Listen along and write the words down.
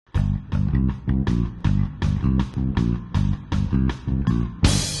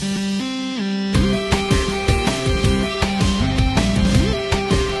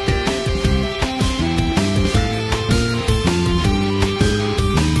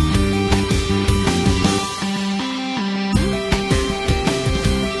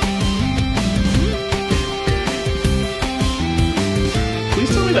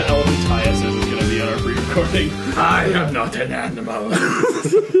I am not an animal.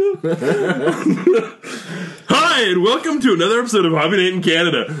 Hi, and welcome to another episode of Hobby Night in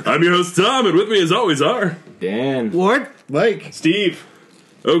Canada. I'm your host, Tom, and with me as always are... Dan. Ward. Mike. Steve.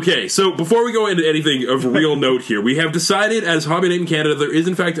 Okay, so before we go into anything of real note here, we have decided as Hobby Night in Canada there is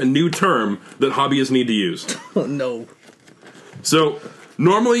in fact a new term that hobbyists need to use. Oh, no. So,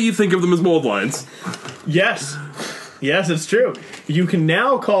 normally you think of them as mold lines. Yes. Yes, it's true. You can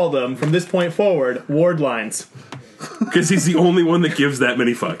now call them, from this point forward, Ward lines. Because he's the only one that gives that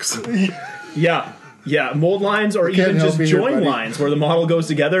many fucks. Yeah. Yeah, mold lines or even help just me here, join buddy. lines where the model goes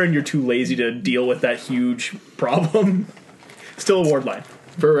together and you're too lazy to deal with that huge problem. Still a Ward line.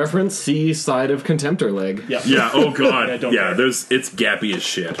 For reference, see side of contemptor leg. Yep. Yeah, oh god. I don't Yeah, care. it's gappy as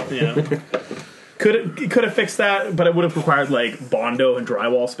shit. Yeah. Could have fixed that, but it would have required like Bondo and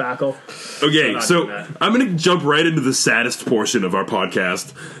drywall spackle. Okay, not so doing that. I'm going to jump right into the saddest portion of our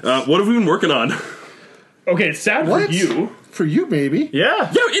podcast. What have we been working on? Okay, it's sad What? for you. For you, maybe. Yeah.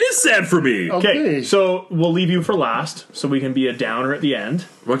 Yeah, it is sad for me. Okay, so we'll leave you for last, so we can be a downer at the end.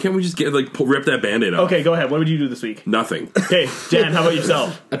 Why can't we just get rip that Band-Aid off? Okay, go ahead. What did you do this week? Nothing. Okay, Dan, how about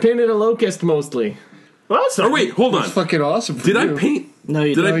yourself? I painted a locust mostly. Well, that's Oh wait, hold on. It's fucking awesome. For Did I you. paint? No,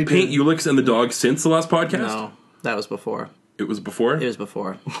 you Did didn't. I you paint didn't. Ulix and the dog since the last podcast? No, that was before. It was before. It was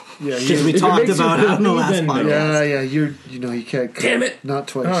before. Yeah, Because we If it talked makes you about it on the happy, last then no. podcast. yeah. You can't. Damn it. Not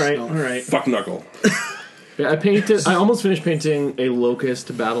twice. all right, no. all right. Fuck Knuckle. Yeah, I almost finished painting a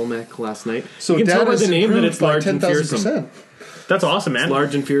locust battle mech last night. So you can tell by data's the name that improved it's by large and fearsome. 10,000%. That's awesome, man.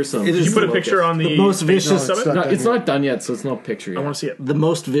 Large and fearsome. It is Did you put a Locust. picture on the most vicious. No, it's of it? not. No, it's not done yet, so it's not picture yet. I want to see it. The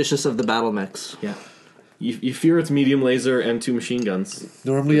most vicious of the battle mechs. Yeah. You fear its medium laser and 2 machine guns.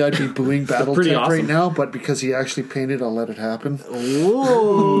 Normally, I'd be booing Battle pretty Tech right awesome. now, but because he actually painted, I'll let it happen.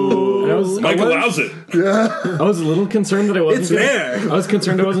 Whoa. And I Mike allows it. I was a little concerned that I wasn't. It's gonna, there. I was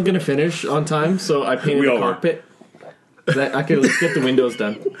concerned I wasn't going to finish on time, so I painted We the all were. cockpit. That I could at least get the windows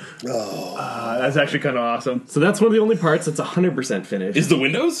done. That's actually kind of awesome. So that's one of the only parts that's 100% finished. Is the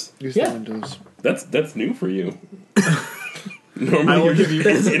Windows? Use Yeah. the windows. That's new for you. I Normally will you're give you.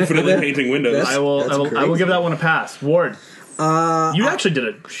 just infinitely painting windows. I will give that one a pass. Ward, you actually did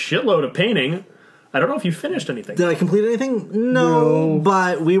a shitload of painting. I don't know if you finished anything. Did I complete anything? No,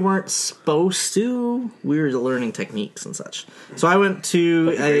 but we weren't supposed to. We were learning techniques and such. So I went to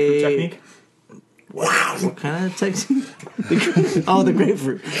Grapefruit technique. What kind of technique? The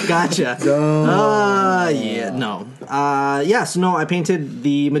grapefruit. Gotcha. Yeah, no. Yes, no, I painted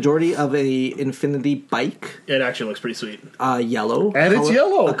the majority of a Infinity bike It actually looks pretty sweet. yellow. And it's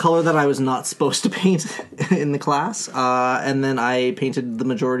yellow. A color that I was not supposed to paint in the class. And then I painted the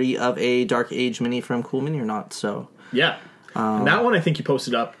majority of a Dark Age mini from Cool Mini or Not, so... Yeah, and that one I think you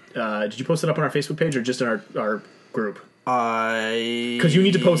posted up. Did you post it up on our Facebook page or just in our group? Because you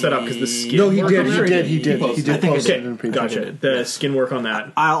need to post that up because the skin. No, he work did. on He there- did. He did. He I did think I post did. it in a page. Gotcha. The skin work on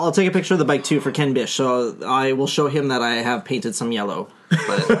that. I'll take a picture of the bike too for Ken Bish, so I will show him that I have painted some yellow.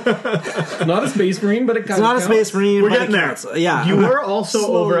 But Not a space marine, but it kind it's not a Space Marine. We're but getting it there. counts. Yeah. You were also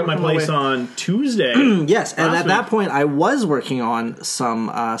Slow over at my on my place way. on Tuesday. Yes, and last at that week. point, I was working on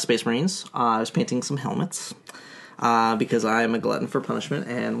some Space Marines. I was painting some helmets because I am a glutton for punishment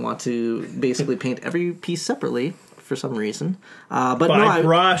and want to basically paint every piece separately for some reason. But no, By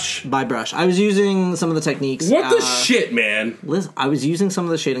brush. by brush. I was using some of the techniques. What the shit, man? I was using some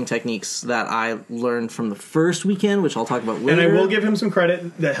of the shading techniques that I learned from the first weekend, which I'll talk about later. And I will give him some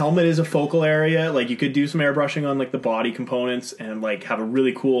credit. The helmet is a focal area. Like you could do some airbrushing on like the body components and like have a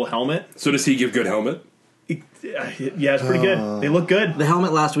really cool helmet. So does he give good helmet? Yeah, it's pretty good. They look good. The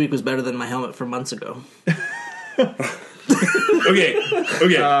helmet last week was better than my helmet from months ago. Okay,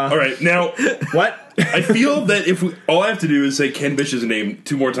 all right. Now, What? I feel that if all I have to do is say Ken Bish's name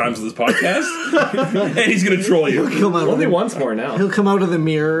 2 more times on this podcast, and he's going to troll you. Come out of Only the, once more now. he'll come out of the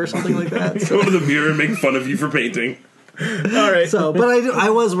mirror or something like that. Go to the mirror and make fun of you for painting. All right. So, but I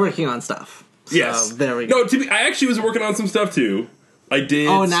was working on stuff. So, Yes. there we go. No, I actually was working on some stuff too. I did.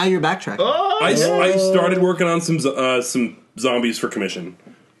 Oh, now you're backtracking. I started working on some zombies for commission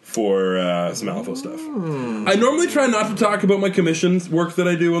for some Alpha stuff. I normally try not to talk about my commissions work that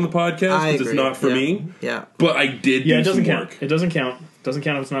I do on the podcast I because it's agree. not for Yeah. me. Yeah. But I did. Yeah, do it doesn't some count. work. It doesn't count. Doesn't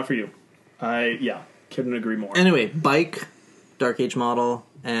count if it's not for you. Couldn't agree more. Anyway, bike, Dark Age model,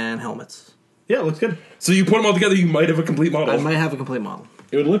 and helmets. Yeah, it looks good. So you put them all together, you might have a complete model. I might have a complete model.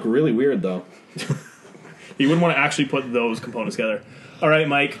 It would look really weird, though. You wouldn't want to actually put those components together. All right,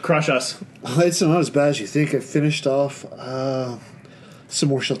 Mike, crush us. It's not as bad as you think. I finished off some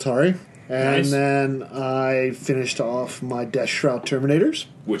more Sheltari. And then I finished off my Death Shroud Terminators.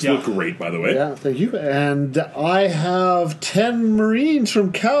 Which look great, by the way. Yeah, thank you. And I have 10 Marines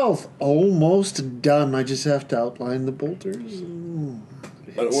from Calth almost done. I just have to outline the bolters.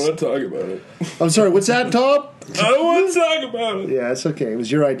 I don't want to talk about it. I'm sorry, what's that, Tom? I don't want to talk about it. Yeah, it's okay. It was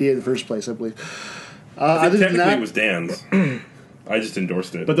your idea in the first place, I believe. I Other think than technically that, it was Dan's. I just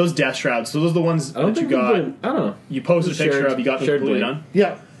endorsed it. But those Death Shrouds, so those are the ones that you got. I don't know. You posted a picture of, you got them shared completely link. done.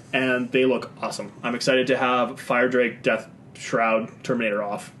 yeah. And they look awesome. I'm excited to have Fire Drake, Death Shroud, Terminator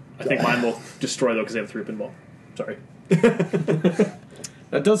off. I think mine will destroy, though, because they have 3 pinball. Sorry.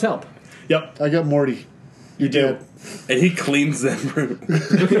 That does help. Yep. I got Morty. You do. And he cleans them.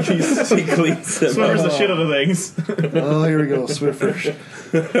 he cleans them. Swimmer's the shit out of things. Oh, here we go. Swifters.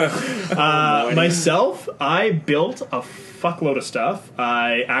 Myself, I built a fuckload of stuff.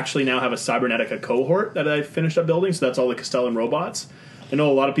 I actually now have a Cybernetica cohort that I finished up building, so that's all the Castellan robots. I know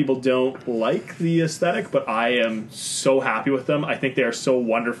a lot of people don't like the aesthetic, but I am so happy with them. I think they are so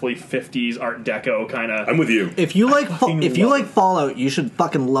wonderfully 50s Art Deco kind of. I'm with you. If you like love Fallout, you should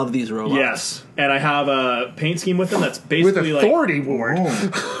fucking love these robots. Yes, and I have a paint scheme with them that's With basically authority like. board.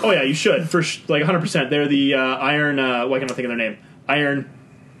 Oh yeah, you should like 100%. They're the iron. Why can't I think of their name? Iron.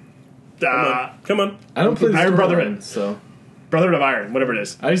 Come on. I don't play the Iron storyline, Brotherhood. so Brotherhood of Iron, whatever it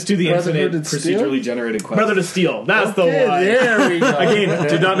is. I just do the Brotherhood infinite and Steel? procedurally generated quests. Brotherhood of Steel. That's the one. There we go. Again,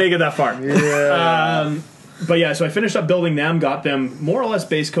 did not make it that far. Yeah. But yeah, so I finished up building them, got them more or less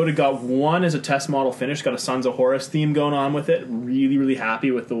base coated, got one as a test model finished, got a Sons of Horus theme going on with it. Really, really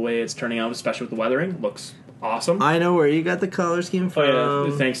happy with the way it's turning out, especially with the weathering. Looks awesome. I know where you got the color scheme from. Oh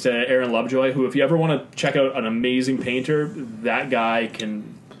yeah, thanks to Aaron Lovejoy, who if you ever want to check out an amazing painter, that guy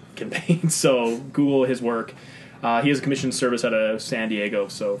can paint, so Google his work. He has a commissioned service out of San Diego,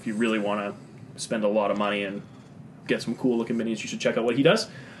 so if you really want to spend a lot of money and get some cool looking minis, you should check out what he does.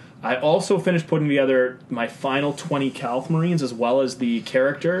 I also finished putting together my final 20 Calth Marines, as well as the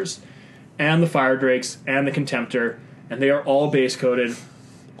characters, and the Fire Drakes, and the Contemptor, and they are all base coated,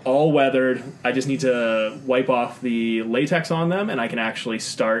 all weathered. I just need to wipe off the latex on them, and I can actually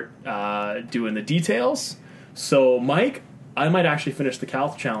start doing the details. So, Mike, I might actually finish the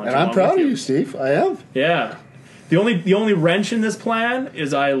Calth challenge. And I'm along proud with of you, Steve. I am. Yeah. The only wrench in this plan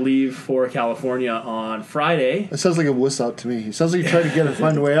is I leave for California on Friday It sounds like a wuss out to me. It sounds like you're trying to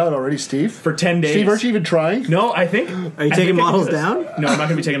find a way out already, Steve. for 10 days. Steve, aren't you even trying? No, I think. Are you taking models down? No, I'm not going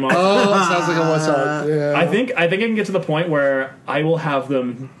to be taking models. Oh, it sounds like a wuss out. Yeah. I think I can get to the point where I will have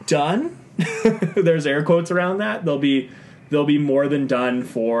them done. There's air quotes around that. They'll be more than done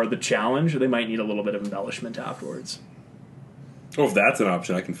for the challenge. They might need a little bit of embellishment afterwards. Oh, if that's an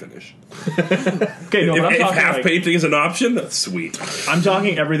option, I can finish. Okay, no, but I'm If talking half like, painting is an option, that's sweet. I'm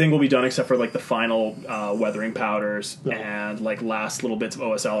talking everything will be done except for like the final weathering powders and like last little bits of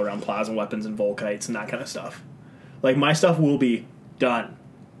OSL around plasma weapons and Volkites and that kind of stuff. Like my stuff will be done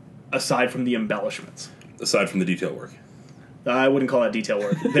aside from the embellishments. Aside from the detail work. I wouldn't call that detail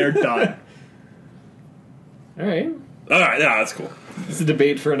work. They're done. all right. All right, yeah, that's cool. It's a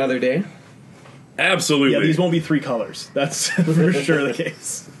debate for another day. Absolutely. Yeah, these won't be 3 colors. That's for sure the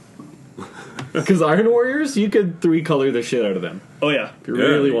case. Because Iron Warriors, you could 3-color the shit out of them Oh yeah. if you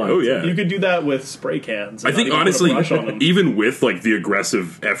really want. Oh, yeah. You could do that with spray cans. I and think not even put a honestly, brush on them. even with like the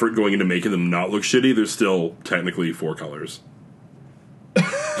aggressive effort going into making them not look shitty, there's still technically 4 colors.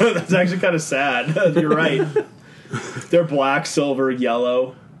 That's actually kind of sad. You're right. They're black, silver,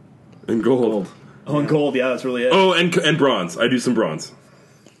 yellow. And gold. Oh, and gold. Yeah, that's really it. Oh, and bronze. I do some bronze.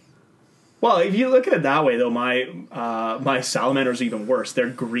 Well, if you look at it that way, though, my salamanders are even worse. They're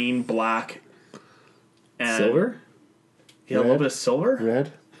green, black, and Silver? Yeah, a little bit of silver.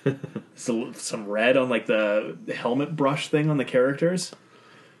 Red. Some red on like the helmet brush thing on the characters.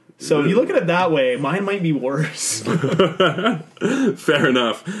 So if you look at it that way, mine might be worse. Fair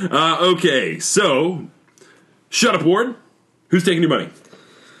enough. Okay, so shut up, Ward. Who's taking your money?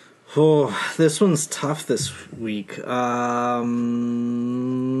 Oh, this one's tough this week.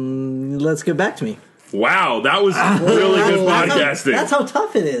 Let's get back to me. Wow, that was really good podcasting. That's how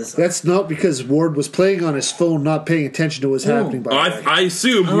tough it is. That's not because Ward was playing on his phone, not paying attention to what's happening. By the way. I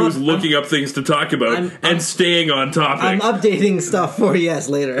assume he was looking up things to talk about and staying on topic. I'm updating stuff for you guys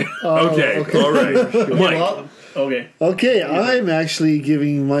later. Okay, all right. Mike, Well, okay. Okay, I'm actually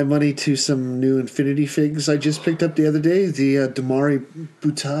giving my money to some new Infinity figs I just picked up the other day. The Damari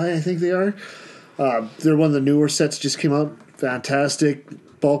Butai, I think they are. They're one of the newer sets, just came out. Fantastic.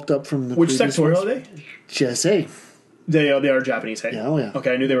 bulked up from the Which previous sectorial ones. are they? GSA. They are Japanese, hey? Yeah, oh yeah.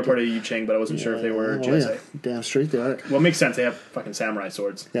 Okay, I knew they were part of Yuching, but I wasn't sure if they were Oh, GSA. yeah. Damn straight they are. Well, it makes sense. They have fucking samurai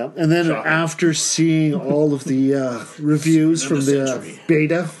swords. Yeah, and then Shocking. after seeing all of the reviews from the century.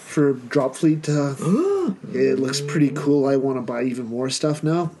 beta for Drop Fleet, it looks pretty cool. I want to buy even more stuff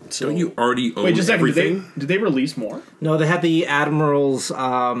now. So Don't you already own Wait, just a second. everything? Did they release more? No, they had the Admiral's.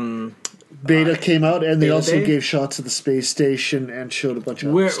 beta came out, and they beta also day? gave shots of the space station and showed a bunch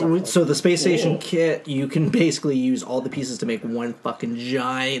of other stuff. like So the space station Whoa. kit, you can basically use all the pieces to make one fucking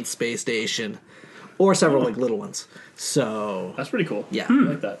giant space station, or several like little ones. So That's pretty cool. Yeah. I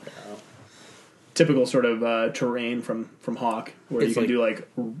like that. Typical sort of terrain from Hawk, where It's you can like-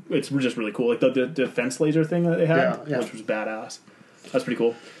 do like it's just really cool, like the defense laser thing that they had, Yeah, yeah. which was badass. That's pretty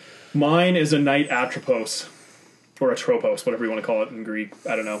cool. Mine is a Knight Atropos, or Atropos, whatever you want to call it in Greek.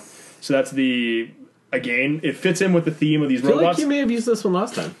 I don't know. So that's again, it fits in with the theme of these I feel like robots. you may have used this one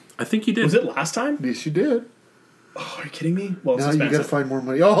last time. I think you did. Was it last time? Yes, you did. Oh, are you kidding me? Well, it's Now you got to expensive. find more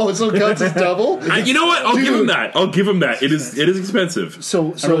money. Oh, so it counts as double. You know what? I'll give him Dude. that. I'll give him that. It is expensive.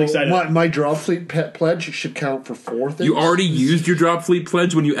 So really excited. my Drop Fleet pet pledge should count for 4 things. You already used your Drop Fleet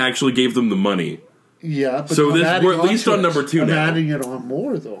pledge when you actually gave them the money. Yeah, but So I'm this- adding we're at least to on it. number 2 I'm now. adding it on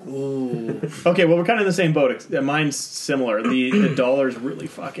more though. Okay, well, we're kind of in the same boat. Mine's similar. The dollar's really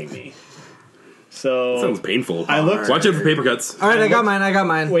fucking me. So Sounds painful. I looked- Watch out for paper cuts. all right, I got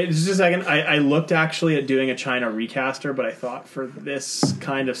mine. Wait just a second. I looked actually at doing a China recaster, but I thought for this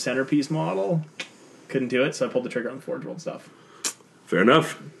kind of centerpiece model, couldn't do it, so I pulled the trigger on the Forge World stuff. Fair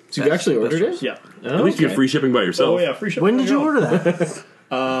enough. So you actually ordered it? Yeah. At least you get free shipping by yourself. Oh yeah, free shipping. When did you order that?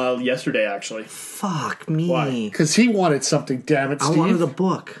 Yesterday, actually. Fuck me. Why? Because he wanted something. Damn it, I Steve. wanted a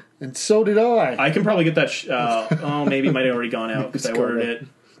book. And so did I. I can probably get that. Maybe it might have already gone out because I It's gone ordered out. it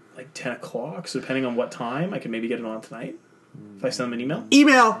like 10 o'clock. So depending on what time, I can maybe get it on tonight. If I send them an email.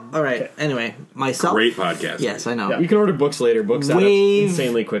 Email. All right. Okay. Anyway, myself. Great podcast. Yes, I know. Yeah. You can order books later. Books add up Wave-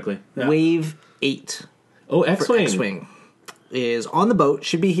 insanely quickly. Yeah. Wave 8 Oh, for X-Wing. X-Wing is on the boat.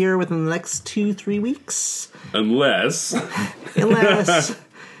 Should be here within the next 2-3 weeks, Unless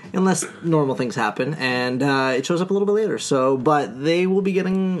unless normal things happen, and it shows up a little bit later. So, but they will be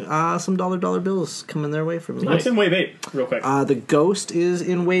getting some dollar bills coming their way from me. What's in Wave 8, real quick? The Ghost is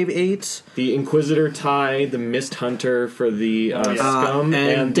in Wave 8. The Inquisitor tie, the Mist Hunter for the yeah. Scum,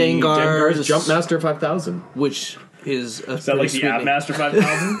 and the Dengar's- Jumpmaster 5000. which is a Is that like the Abmaster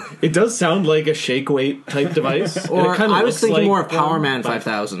 5000? It does sound like a shake weight type device. and Or it kinda I was looks thinking like, more of Power um, Man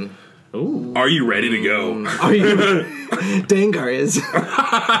 5000. Ooh. are you ready to go? Are you? Dengar is.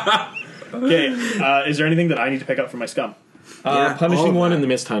 Okay, is there anything that I need to pick up for my scum? Yeah, all Punishing of one that. and the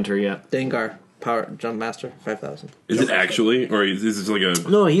Mist Hunter, yeah. Dengar Power Jump Master 5000. Is it actually, or is this like a?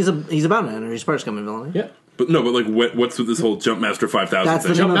 No, he's a Batman. He's part of Scum and Villainy. Yeah. But no, but like what's with this whole Jumpmaster 5000 That's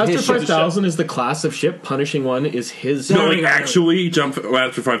the thing? name of Jumpmaster his ship. 5000 is the class of ship. Punishing one is his. No, like actually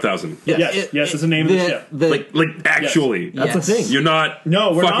Jumpmaster 5000. Yes, yes, it's the name of the ship. Like actually. That's Yes. the thing. You're not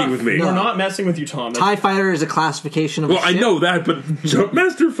No, we're fucking not. with me. We're not messing with you, Tom. TIE Fighter is a classification of Well, a I ship. know that, but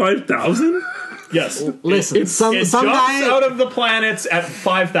Jumpmaster 5000? Yes. Listen, some It some jumps guy, out of the planets at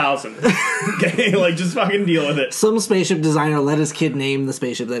 5,000. Okay, like just fucking deal with it. some spaceship designer let his kid name the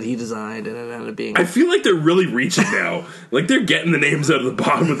spaceship that he designed, and it ended up being. I feel like they're really reaching now. Like they're getting the names out of the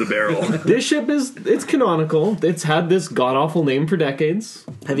bottom of the barrel. This ship it's canonical. It's had this god awful name for decades.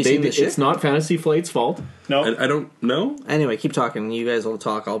 Have you seen this ship? It's not Fantasy Flight's fault. No. I don't know. Anyway, keep talking. You guys will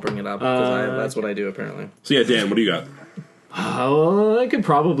talk. I'll bring it up because that's what I do apparently. So yeah, Dan, what do you got? I could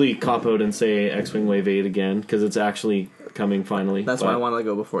probably cop out and say X-Wing Wave 8 again because it's actually coming finally. That's why I wanted to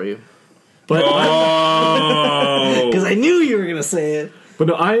go before you But Oh, because I knew you were gonna say it. But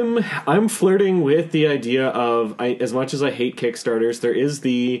no, I'm flirting with the idea of as much as I hate Kickstarters, there is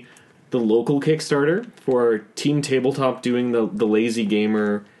the local Kickstarter for Team Tabletop doing the lazy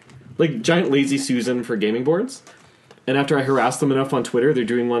gamer, like giant lazy Susan for gaming boards. And after I harassed them enough on Twitter, they're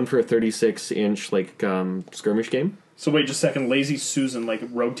doing one for a 36-inch like skirmish game. So wait, just a second. Lazy Susan, like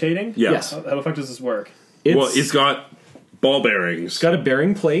rotating? yeah. Yes. How the fuck does this work? Well, it's got ball bearings. It's got a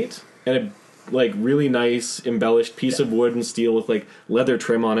bearing plate and a like really nice embellished piece of wood and steel with like leather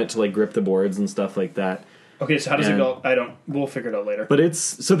trim on it to like grip the boards and stuff like that. Okay, so how does it And- go? We'll figure it out later. But it's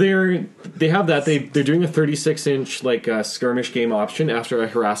so they have that they're doing a 36-inch like skirmish game option after I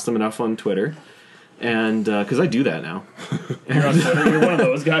harassed them enough on Twitter, and because I do that now, You're on Twitter. You're one of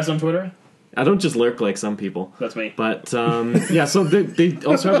those guys on Twitter? I don't just lurk like some people. That's me. But yeah, so they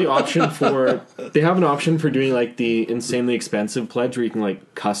also have the option for they have an option for doing like the insanely expensive pledge where you can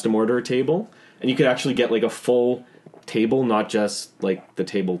like custom order a table and you could actually get like a full table, not just like the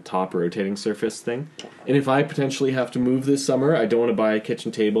tabletop rotating surface thing. And if I potentially have to move this summer, I don't want to buy a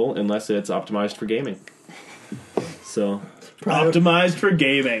kitchen table unless it's optimized for gaming. So Optimized for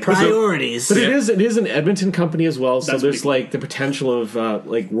gaming. Priorities. but it is an Edmonton company as well, so That's there's pretty cool. like the potential of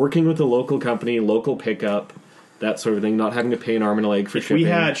like working with a local company, local pickup, that sort of thing, not having to pay an arm and a leg for If shipping. we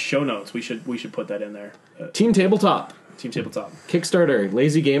had show notes, we should put that in there. Team Tabletop, Team Tabletop. Kickstarter,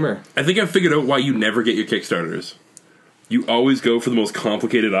 Lazy Gamer. I think I've figured out why you never get your Kickstarters. You always go for the most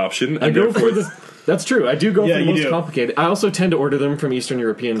complicated option. I and go therefore for the. That's true. I do go Yeah, for the you most do. complicated. I also tend to order them from Eastern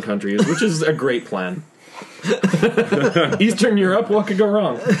European countries, which is a great plan. Eastern Europe, what could go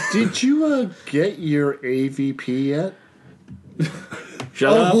wrong? Did you get your AVP yet?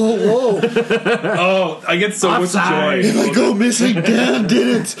 Shut up. Whoa, whoa. Oh, I get so Offside. much joy. I go missing. Dan did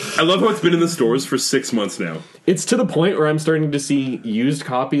it. I love how it's been in the stores for 6 months now. It's to the point where I'm starting to see used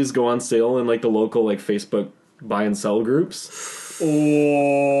copies go on sale in like the local like Facebook buy and sell groups,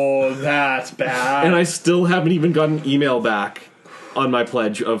 Oh, that's bad. and I still haven't even gotten an email back on my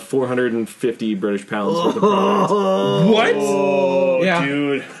pledge of 450 British pounds worth of product. What? oh, Yeah.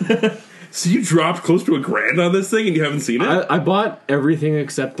 dude. So you dropped close to $1,000 on this thing and you haven't seen it? I bought everything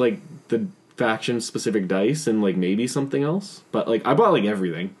except like the faction specific dice and like maybe something else, but like I bought like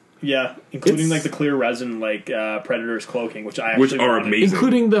everything. Yeah, including It's- like the clear resin, like Predator's cloaking, which I actually Which are wanted. amazing.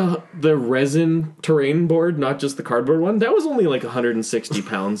 Including the resin terrain board, not just the cardboard one. That was only like 160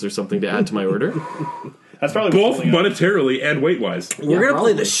 pounds or something to add to my order. That's probably Both what's holding it. monetarily and weight-wise. We're gonna play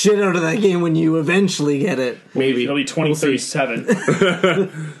probably. the shit out of that game when you eventually get it. Maybe. It'll be We'll see.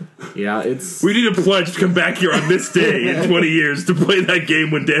 2037. Yeah, it's... We need a pledge to come back here on this day in 20 years to play that game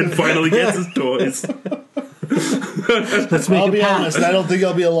when Dan finally gets his toys. Let's make I'll a be pact. honest. I don't think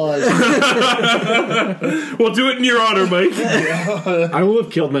I'll be alive. We'll do it in your honor, Mike. I will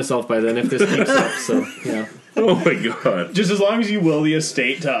have killed myself by then if this keeps up, so, yeah. Oh my god. Just as long as you will the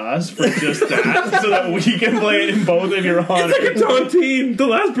estate to us for just that, so that we can play it in both of your honor. It's like a tontine. The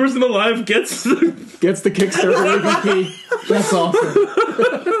last person alive gets the... Gets the Kickstarter MVP. That's awesome.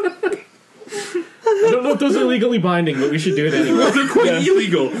 I don't know if those are legally binding, but we should do it anyway. They're quite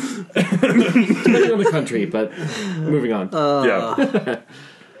illegal. Depending on the country, but moving on. Yeah.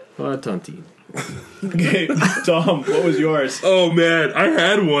 Tontine. Okay, Tom, what was yours? Oh man, I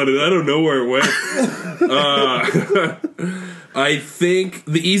had one and I don't know where it went. I think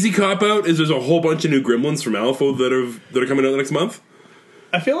the easy cop out is there's a whole bunch of new Gremlins from Alpha that are coming out next month.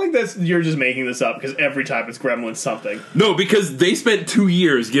 I feel like you're just making this up because every time it's Gremlins something. No, because they spent 2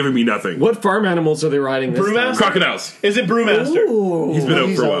 years giving me nothing. What farm animals are they riding this Brewmaster? time? Crocodiles. Is it Brewmaster? Ooh. He's been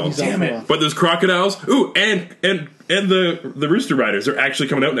out for a while. Damn it. But there's crocodiles. Ooh, and the Rooster Riders are actually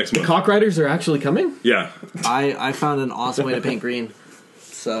coming out next month. Cock Riders are actually coming? Yeah. I found an awesome way to paint green.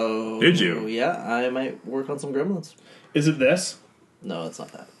 So Did you? Yeah, I might work on some gremlins. Is it this? No, it's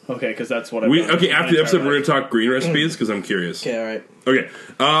not that. Okay, because that's what I've done Okay, my after the episode, entire we're life. going to talk green recipes because I'm curious. Okay, all right. Okay.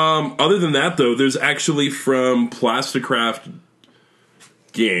 Other than that, though, there's actually from Plasticraft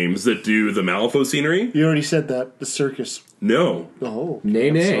Games that do the Malifaux scenery. You already said that. The circus. No. Oh.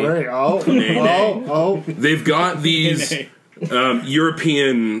 Nay, nay. Sorry. Oh. Nay, nay. Oh. They've got these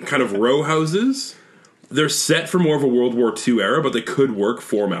European kind of row houses. They're set for more of a World War II era, but they could work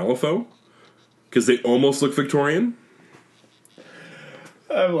for Malifaux because they almost look Victorian.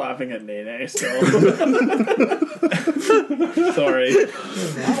 I'm laughing at Nene still. Sorry.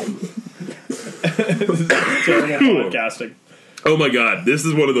 This is terrible podcasting. Oh my god, this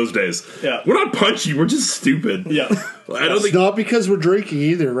is one of those days. Yeah. We're not punchy, we're just stupid. Yeah. I don't It's think. not because we're drinking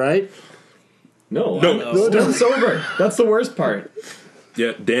either, right? No. No. I'm still sober. That's the worst part.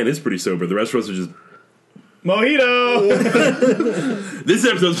 Yeah, Dan is pretty sober. The rest of us are just. Mojito! This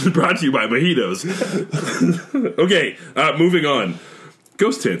episode's been brought to you by Mojitos. Okay, moving on.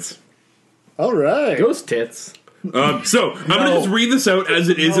 Ghost Tits. All right. Ghost tits. So, I'm going to just read this out as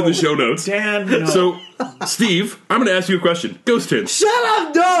it is in the show notes. Dan, no. So, Steve, I'm going to ask you a question. Ghost Tits. Shut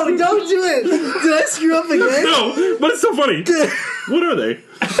up! No, don't do it! Did I screw up again? No, but it's so funny. What are they?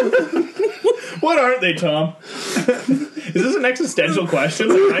 What aren't they, Tom? Is this an existential question?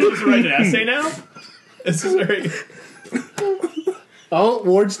 Like, I just write an essay now? This is very... Oh,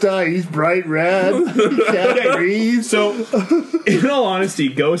 Ward's dying. He's bright red. He can't breathe. So, in all honesty,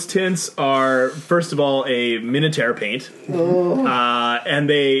 ghost tints are, first of all, a Minotaur paint. And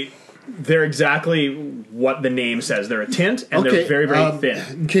they're exactly what the name says. They're a tint, and they're very, very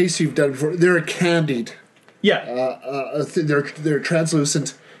thin. In case you've done it before, they're a candied. Yeah. They're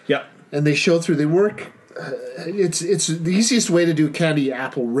translucent, Yeah. and they show through. They work. It's the easiest way to do candy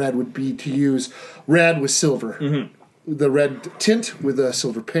apple red would be to use red with silver. the red tint with a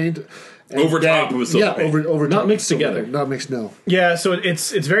silver paint. And Over top of a silver paint. over Not top mixed of silver together. paint. Not mixed, no. Yeah, so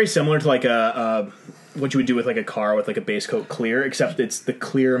it's very similar to like a what you would do with like a car with like a base coat clear, except it's the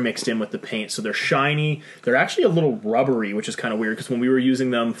clear mixed in with the paint. So they're shiny. They're actually a little rubbery, which is kind of weird because when we were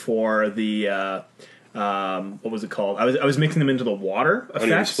using them for the what was it called? I was mixing them into the water effects On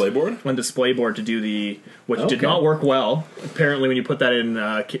your display board? on display board to do the which did Okay. not work well. Apparently, when you put that in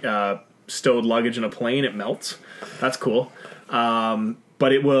stowed luggage in a plane, it melts. That's cool,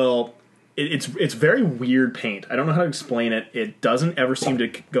 but it will. It's very weird paint. I don't know how to explain it. It doesn't ever seem to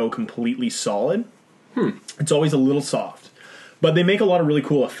go completely solid. It's always a little soft. But they make a lot of really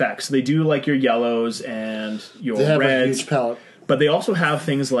cool effects. They do like your yellows and your They have a reds. huge palette. But they also have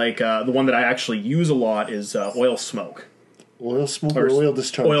things like the one that I actually use a lot is oil smoke. Oil smoke or oil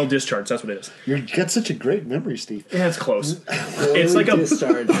discharge? Oil discharge, that's what it is. You got such a great memory, Steve. Yeah, it's close. It's like a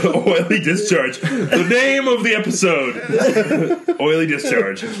discharge. Oily discharge. The name of the episode. Oily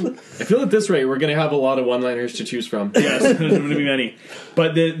discharge. I feel at this rate we're going to have a lot of one-liners to choose from. yes, there's going to be many.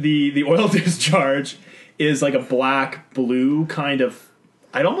 But the oil discharge is like a black blue kind of.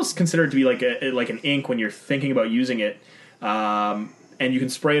 I'd almost consider it to be like an ink when you're thinking about using it. And you can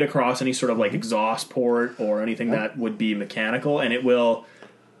spray it across any sort of like exhaust port or anything that would be mechanical, and it will.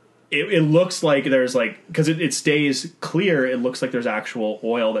 It looks like there's like because it stays clear. It looks like there's actual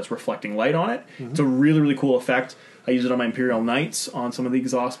oil that's reflecting light on it. It's a really really cool effect. I use it on my Imperial Knights on some of the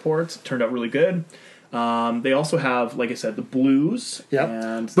exhaust ports. It turned out really good. They also have, like I said, the blues. Yeah.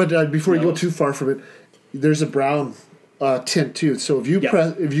 And But before you go yellows. too far from it, there's a brown tint too. So if you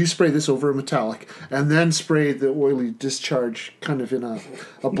Yeah. if you spray this over a metallic and then spray the oily discharge kind of in a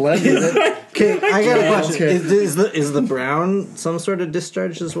blend with it, Okay, I got a question. Okay. Is the brown some sort of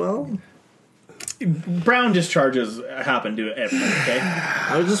discharge as well? brown discharges happen to everyone. Okay.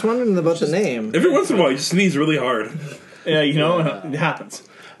 I was just wondering about the name. Every once in a while, you sneeze really hard. Yeah, it happens.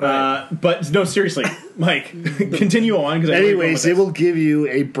 But no, seriously, Mike, continue on. anyways, it will give you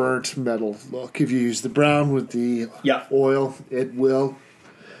a burnt metal look. If you use the brown with the Yeah. oil, it will.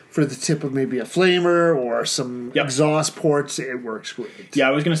 For the tip of maybe a flamer or some Yep. exhaust ports, it works great. Yeah,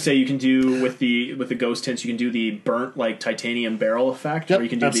 I was gonna say you can do with the ghost tints. You can do the burnt like titanium barrel effect, Yep, or you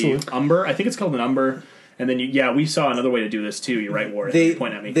can do absolutely. the umber. I think it's called an umber. And then we saw another way to do this too. You're right, Warren. They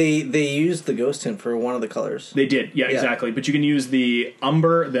Point at me. They used the ghost tint for one of the colors. They did, yeah, exactly. But you can use the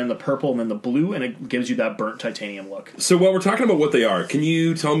umber, then the purple, and then the blue, and it gives you that burnt titanium look. So while we're talking about what they are, can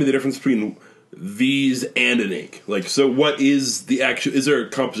you tell me the difference between these and an ink? Like, so what is the actual? Is there a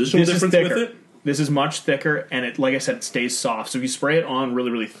compositional This is difference thicker. with it? This is much thicker, and it, like I said, it stays soft. So if you spray it on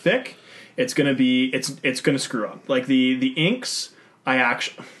really, really thick, it's gonna gonna screw up. Like the inks,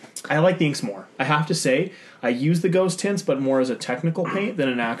 I like the inks more. I have to say, I use the ghost tints, but more as a technical paint than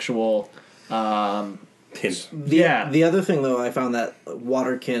an actual. Tint. The other thing though, I found that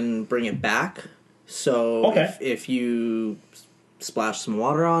water can bring it back. So Okay. if you splash some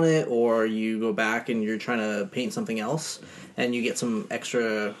water on it, or you go back and you're trying to paint something else, and you get some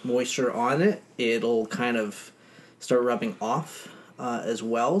extra moisture on it, it'll kind of start rubbing off as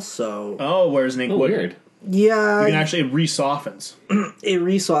well. So Oh, whereas an ink Oh, would. weird. yeah, You can actually it resoftens, it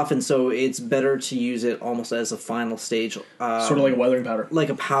resoftens. So it's better to use it almost as a final stage, sort of like a weathering powder. like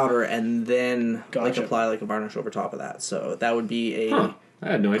a powder, and then like Gotcha. apply like a varnish over top of that. So that would be a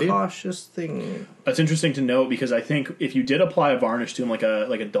I had no idea. cautious thing. That's interesting to note because I think if you did apply a varnish to them like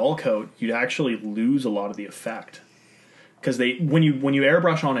a dull coat, you'd actually lose a lot of the effect. Because when you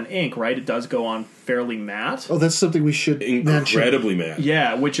airbrush on an ink, right, it does go on fairly matte. Oh, that's something we should mention. Incredibly mad.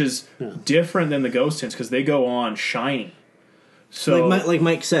 Yeah, which is different than the ghost tints because they go on shiny. So Like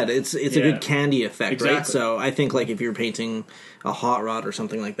Mike said, it's a Yeah. good candy effect, right? Exactly. So I think like if you're painting a hot rod or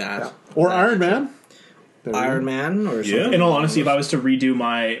something like that, Or Iron Man. Iron Man or something. Yeah. in all honesty, if I was to redo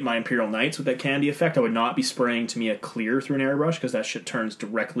my Imperial Knights with that candy effect, I would not be spraying to me a clear through an airbrush because that shit turns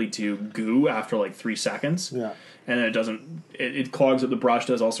directly to goo after like 3 seconds. Yeah. And then it clogs up the brush,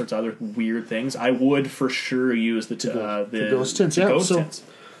 does all sorts of other weird things. I would for sure use the ghost tints, the yeah, ghost so- tints.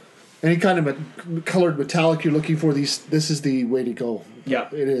 Any kind of colored metallic you're looking for, this is the way to go. Yeah.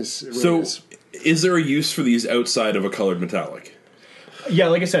 It is. It really So, is. is there a use for these outside of a colored metallic? Yeah,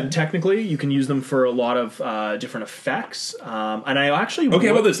 like I said, technically you can use them for a lot of different effects. And I actually Okay,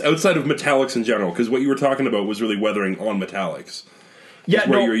 how about this? Outside of metallics in general, because what you were talking about was really weathering on metallics. Yeah,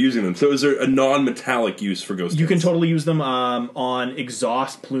 Where no, you were using them. So is there a non-metallic use for ghost you can tints? totally use them on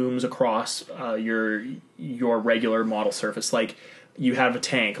exhaust plumes across your regular model surface. Like you have a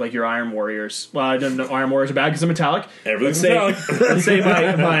tank, like your Iron Warriors. Well, I don't know, Iron Warriors are bad because they're metallic. Everything's Let's say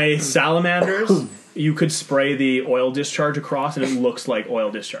my salamanders, you could spray the oil discharge across, and it looks like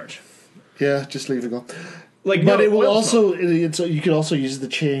oil discharge. Yeah, just leave it go. Like, But no, it will oil also. You could also use it to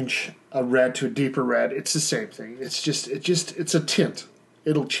change a red to a deeper red. It's the same thing. It's a tint.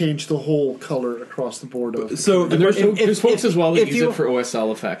 It'll change the whole color across the board of. So the question. There's folks as well that if use you- it for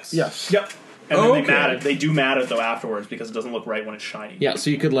OSL effects. Yes. Yep. And Oh, then they okay. mat it. They do mat it though afterwards because it doesn't look right when it's shiny. Yeah, so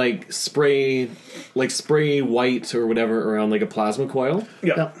you could spray white or whatever around like a plasma coil,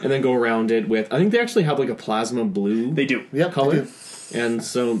 Yeah. Yep. and then go around it with. I think they actually have like a plasma blue. They do. Yep. color. they do. And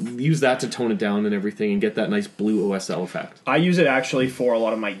so use that to tone it down and everything and get that nice blue OSL effect. I use it actually for a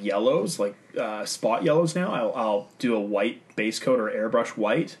lot of my yellows, like spot yellows now. I'll do a white base coat or airbrush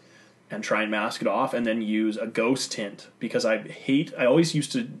white and try and mask it off, and then use a ghost tint because I always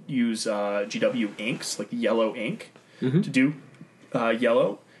used to use GW inks, like yellow ink, to do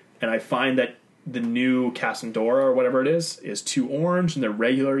yellow, and I find that the new Casandora or whatever it is too orange, and the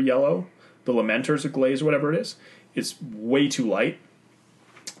regular yellow, the Lamenters or Glaze or whatever it is way too light.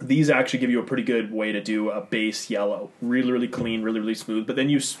 These actually give you a pretty good way to do a base yellow, really, really clean, really, really smooth. But then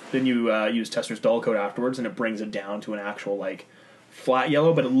you use Testor's Dull Coat afterwards, and it brings it down to an actual like flat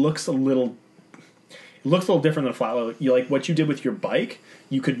yellow. But it looks a little different than flat yellow. You like what you did with your bike.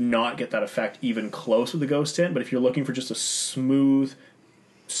 You could not get that effect even close with the ghost tint. But if you're looking for just a smooth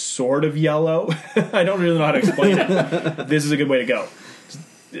sort of yellow, I don't really know how to explain it. This is a good way to go.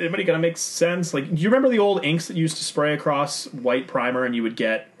 Anybody gonna make sense? Like, do you remember the old inks that you used to spray across white primer, and you would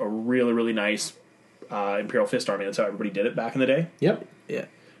get a really, really nice Imperial Fist Army? That's how everybody did it back in the day. Yep. Yeah.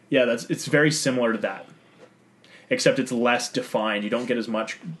 Yeah, it's very similar to that, except it's less defined. You don't get as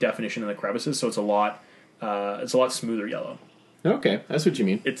much definition in the crevices, so it's a lot smoother yellow. Okay, that's what you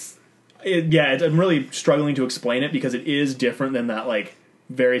mean. I'm really struggling to explain it because it is different than that like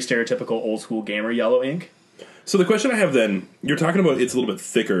very stereotypical old school gamer yellow ink. So the question I have then, you're talking about it's a little bit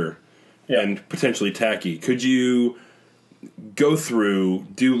thicker and potentially tacky. Could you go through,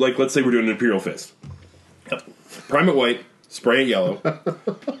 let's say we're doing an Imperial Fist. Yep. Prime it white, spray it yellow.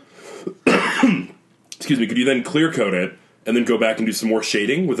 Excuse me, could you then clear coat it and then go back and do some more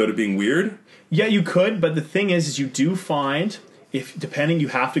shading without it being weird? Yeah, you could, but the thing is you do find, you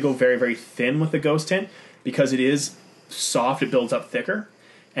have to go very, very thin with the ghost tint because it is soft, it builds up thicker.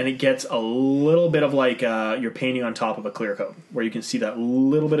 And it gets a little bit of like you're painting on top of a clear coat, where you can see that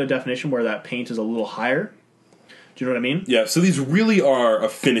little bit of definition where that paint is a little higher. Do you know what I mean? Yeah, so these really are a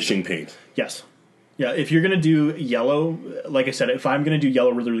finishing paint. Yes. Yeah, if you're going to do yellow, like I said, if I'm going to do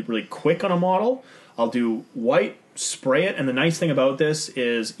yellow really, really, really quick on a model, I'll do white, spray it, and the nice thing about this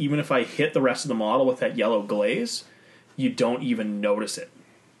is even if I hit the rest of the model with that yellow glaze, you don't even notice it.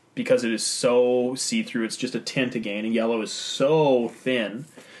 Because it is so see-through, it's just a tint again, and yellow is so thin.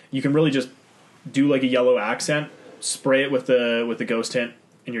 You can really just do like a yellow accent, spray it with the ghost tint,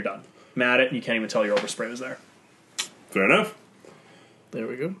 and you're done. Mat it, and you can't even tell your overspray was there. Fair enough. There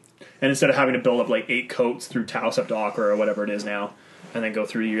we go. And instead of having to build up like 8 coats through Tausept Ochre or whatever it is now, and then go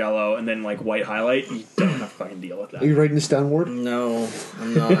through yellow and then like white highlight, you don't have to fucking deal with that. Are you writing this down, Ward? No,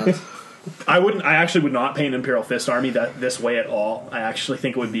 I'm not. I actually would not paint Imperial Fist Army this way at all. I actually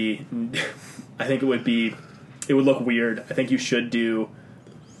think it would be it would look weird. I think you should do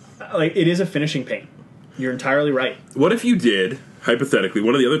like it is a finishing paint. You're entirely right. What if you did, hypothetically,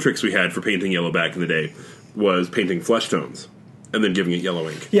 one of the other tricks we had for painting yellow back in the day was painting flesh tones and then giving it yellow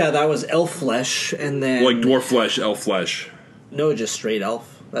ink. Yeah, that was elf flesh, and then Like dwarf flesh, elf flesh. no, just straight elf.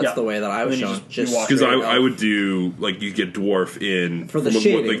 That's Yeah. the way that I was And then you shown. just wash Because Straight I would do, like, you get dwarf in... For the from a-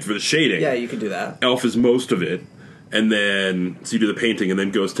 shading. Like, for the shading. Yeah, you could do that. Elf is most of it. And then, so you do the painting and then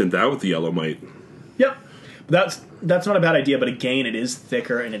ghost tint that with the yellow might. Yep. That's not a bad idea, but again, it is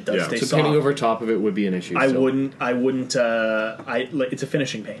thicker and it does Yeah. stay So soft. painting over top of it would be an issue. I still. wouldn't. It's a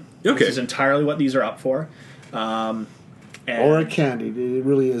finishing paint. Okay. This is entirely what these are up for. And Or a candied. It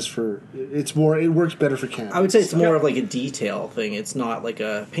really is for. It's more. It works better for candied. I would say it's more of like a detail thing. It's not like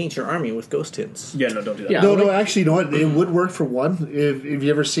a paint your army with ghost tints. yeah, no, don't do that. Yeah. No, actually, you know what? It would work for one. If you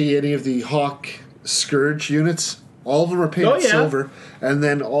ever see any of the Hawk Scourge units, all of them are painted Oh, yeah. silver, and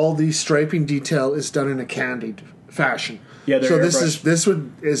then all the striping detail is done in a candied fashion. Yeah, they're so airbrushed. this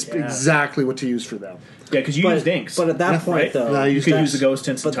is Yeah. exactly what to use for them. Yeah, because you used inks. But at that Yeah, point, right? though, No, you could that's- use the ghost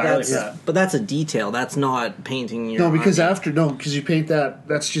tints but entirely that's for that. but that's a detail. That's not painting your. No, because army. because you paint that.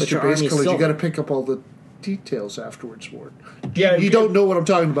 That's just But your your base army's colors. You silver. got to pick up all the details afterwards, Ward. Yeah, You don't know what I'm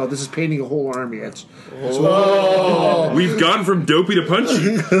talking about. This is painting a whole army. We've gone from dopey to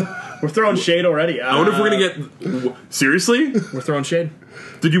punchy. We're throwing shade already. I wonder if we're going to get... Seriously? We're throwing shade.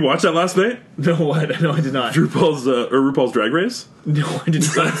 Did you watch that last night? No, what? No, I did not. RuPaul's Drag Race? No, I did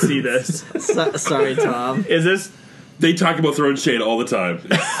not see this. Sorry, Tom. Is this? They talk about throwing shade all the time.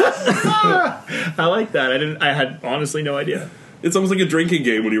 I like that. I had honestly no idea. It's almost like a drinking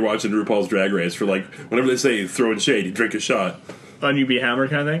game when you're watching RuPaul's Drag Race. For like, whenever they say throw in shade, you drink a shot. On you be hammered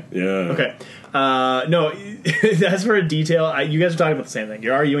kind of thing? Yeah. Okay. No, as for a detail, you guys are talking about the same thing.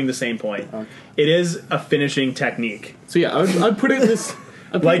 You're arguing the same point. Okay. It is a finishing technique. So yeah, I'd put it in this...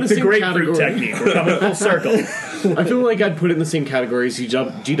 Like the grapefruit technique. We're coming full circle. I feel like I'd put it in the same category as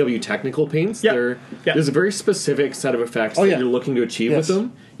GW technical paints. Yep. There's a very specific set of effects that you're looking to achieve with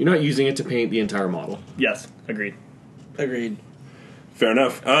them. You're not using it to paint the entire model. Yes, agreed. Fair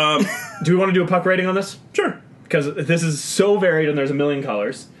enough. Do we want to do a puck rating on this? Sure. Because this is so varied and there's a million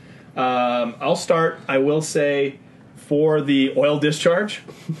colors. I'll start. I will say for the oil discharge,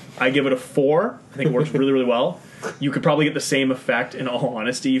 I give it a 4. I think it works really, really well. You could probably get the same effect, in all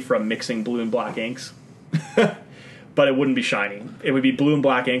honesty, from mixing blue and black inks. But it wouldn't be shiny. It would be blue and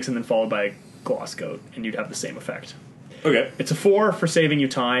black inks and then followed by gloss coat, and you'd have the same effect. Okay. It's a 4 for saving you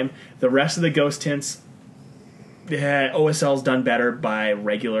time. The rest of the ghost tints, OSL's done better by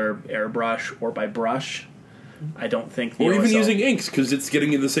regular airbrush or by brush. I don't think the Or even OSL using inks, because it's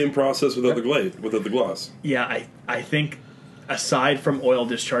getting you the same process without the gloss. Yeah, I think aside from oil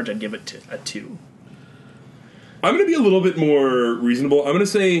discharge, I'd give it a 2. I'm going to be a little bit more reasonable. I'm going to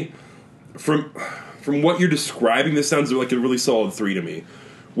say, from what you're describing, this sounds like a really solid 3 to me.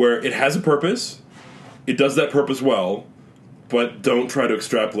 Where it has a purpose, it does that purpose well, but don't try to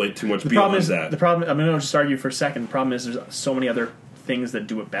extrapolate too much beyond that. The problem, I'm going to just argue for a second, the problem is there's so many other things that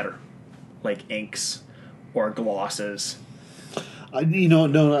do it better. Like inks or glosses.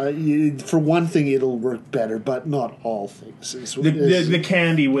 For one thing, it'll work better, but not all things. The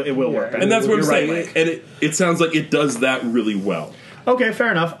candy, it will work better. And that's what I'm saying. Right, and it sounds like it does that really well. Okay, fair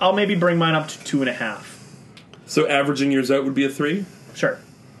enough. I'll maybe bring mine up to 2.5. So averaging yours out would be a 3? Sure.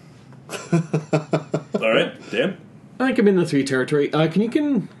 All right, Dan? I think I'm in the 3 territory.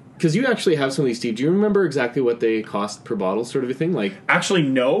 Because you actually have some of these, Steve. Do you remember exactly what they cost per bottle, sort of a thing? Like, actually,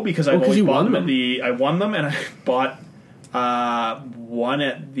 no, because I've always you bought won them them. I won them, and I bought one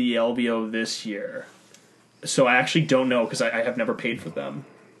at the LVO this year. So I actually don't know, because I have never paid for them.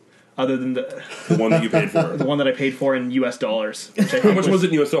 Other than the one that you paid for. The one that I paid for in US dollars. How much was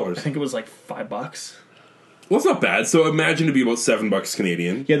it in US dollars? I think it was like $5. Well, it's not bad. So imagine it'd be about $7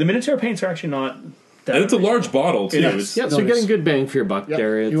 Canadian. Yeah, the Minotaur paints are actually not that And it's a large bottle, too. It is. yeah, so you're getting good bang for your buck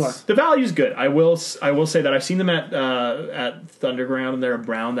there. you are. The value's good. I will say that I've seen them at Thunderground, and they're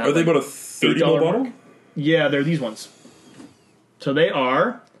around that. Are they about a $30 bottle? mark. Yeah, they're these ones. So they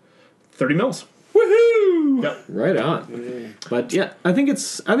are 30 mils. Woohoo! Yep. Right on. But yeah, I think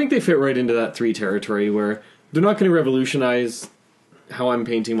they fit right into that 3 territory where they're not going to revolutionize how I'm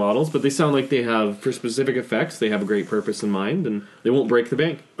painting models, but they sound like they have, for specific effects, they have a great purpose in mind, and they won't break the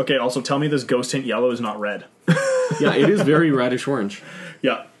bank. Okay, also tell me this ghost tint yellow is not red. Yeah, it is very reddish orange.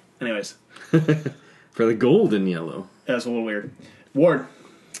 Yeah. Anyways, For the golden yellow. that's a little weird. Ward.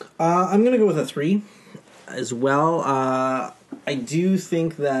 I'm going to go with a 3 as well. I do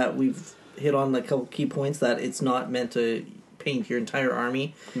think that we've hit on a couple key points, that it's not meant to paint your entire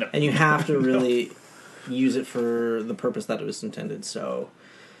army. No. And you have to really use it for the purpose that it was intended. So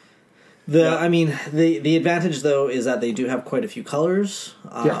the advantage though is that they do have quite a few colors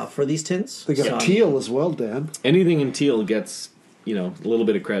for these tints. They got teal as well, Dan. Anything in teal gets, a little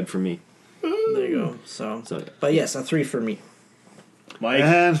bit of cred from me. There you go. So but yes, a 3 for me. Mike.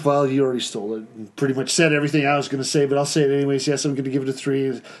 And, well, you already stole it and pretty much said everything I was going to say, but I'll say it anyways. Yes, I'm going to give it a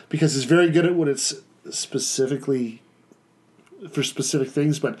 3 because it's very good at what it's specifically for specific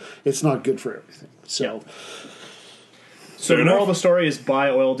things, but it's not good for everything. So, So the moral of the story is buy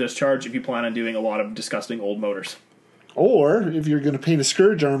oil discharge if you plan on doing a lot of disgusting old motors. or if you're going to paint a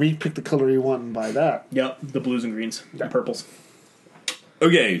Scourge army, pick the color you want and buy that. Yep, the blues and greens, and purples.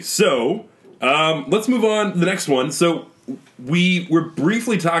 Okay, so let's move on to the next one. So we were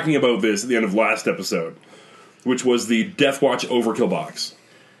briefly talking about this at the end of last episode, which was the Deathwatch Overkill box.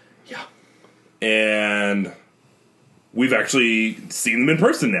 Yeah. And we've actually seen them in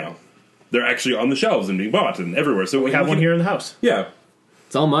person now. They're actually on the shelves and being bought and everywhere. So We have one here in the house. Yeah.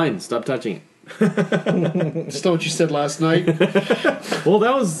 It's all mine. Stop touching it. That's not what you said last night. Well,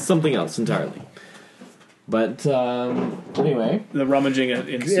 that was something else entirely. But anyway, The rummaging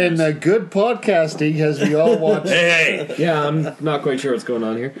in And good podcasting, as we all watch. Hey! yeah, I'm not quite sure what's going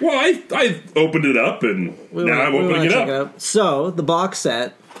on here. Well, I opened it up and now I'm opening it up. So the box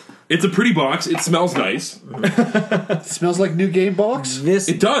set. It's a pretty box. It smells nice. It smells like new game box. This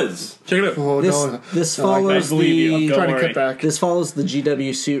It does. Check it out. Oh, no. this No, I follows believe you. the Don't Trying to worry. cut back. this follows the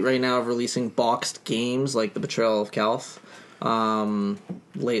GW suit right now of releasing boxed games like the Betrayal of Calth,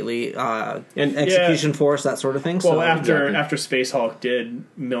 lately, and And- Execution Force, that sort of thing. Well, So after Space Hulk did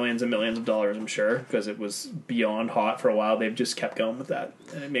millions and millions of dollars, I'm sure, because it was beyond hot for a while, they've just kept going with that,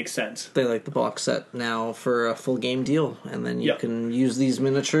 and it makes sense. they like the box set now for a full game deal, and then you Yep. can use these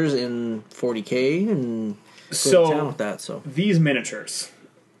miniatures in 40K and go So- to town with that. So These miniatures,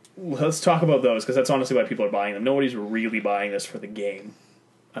 let's talk about those, because that's honestly why people are buying them. Nobody's really buying this for the game.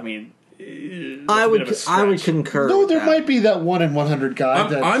 I mean, I would stretch. concur. No, with there that. might be that 1 in 100 guy.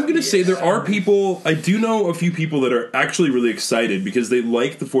 I'm going to say there are people. I do know a few people that are actually really excited because they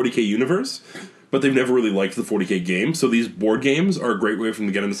like the 40K universe, but they've never really liked the 40K game. So these board games are a great way for them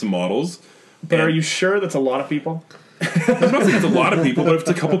to get into some models. But are And- you sure that's a lot of people? I'm not saying it's a lot of people, but if it's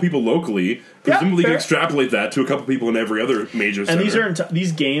a couple people locally, presumably you fair. can extrapolate that to a couple people in every other major center. And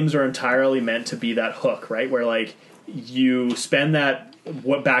these games are entirely meant to be that hook, right? Where like you spend that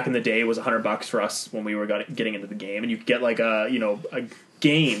what back in the day was $100 for us when we were getting into the game, and you could get like a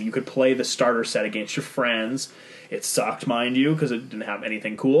game. You could play the starter set against your friends. It sucked, mind you, because it didn't have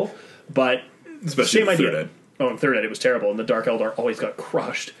anything cool. But Especially same in idea. Third Ed. Oh, in Third Ed it was terrible, and the Dark Eldar always got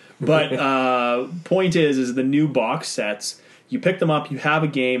crushed. But point is the new box sets. You pick them up, you have a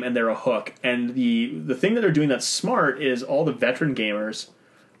game, and they're a hook. And the thing that they're doing that's smart is all the veteran gamers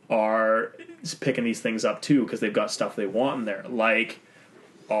are picking these things up too because they've got stuff they want in there, like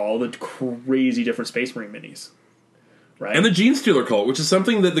all the crazy different Space Marine minis, right? And the Gene Stealer cult, which is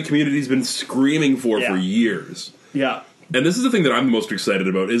something that the community's been screaming for Yeah. years. yeah, And this is the thing that I'm the most excited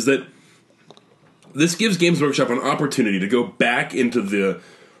about, is that this gives Games Workshop an opportunity to go back into the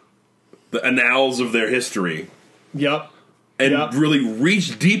annals of their history yep, and Yep. really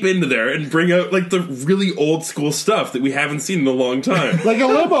reach deep into there and bring out like the really old school stuff that we haven't seen in a long time. like a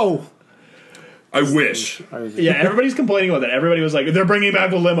limo. I wish. yeah. Everybody's complaining about that. Everybody was like, "They're bringing back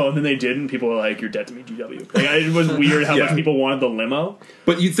the limo," and then they didn't. People were like, "You're dead to me, GW." Like, it was weird how Yeah. much people wanted the limo.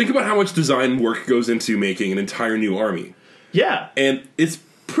 But you think about how much design work goes into making an entire new army. Yeah, And it's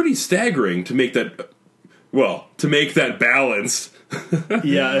pretty staggering to make that, well, to make that balanced.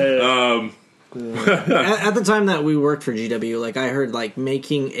 yeah. At the time that we worked for GW, like I heard like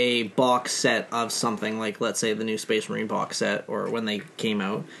making a box set of something, like let's say the new Space Marine box set, or when they came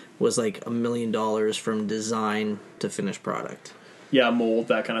out, was like $1 million from design to finished product. Yeah, mold,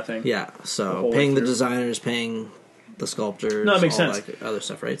 that kind of thing. Yeah, so whole paying way the through. designers, paying the sculptors, No, that makes all sense. that other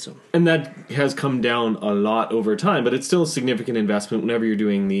stuff, right? So And that has come down a lot over time, but it's still a significant investment whenever you're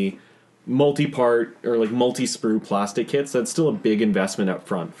doing the multi-part or like multi-sprue plastic kits. That's still a big investment up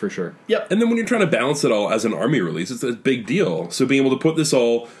front, for sure. Yep. And then when you're trying to balance it all as an army release, it's a big deal. So being able to put this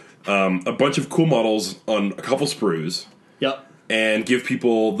all, a bunch of cool models on a couple sprues, Yep. and give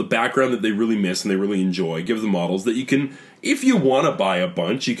people the background that they really miss and they really enjoy. Give them models that you can, if you want to buy a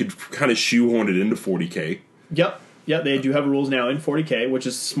bunch, you could kind of shoehorn it into 40K. Yep. Yeah, they do have rules now in 40K, which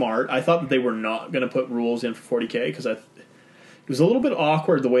is smart. I thought that they were not going to put rules in for 40K because it was a little bit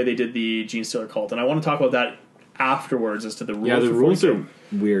awkward the way they did the Gene Stealer cult, and I want to talk about that afterwards as to the rules. Yeah, the for rules 40K.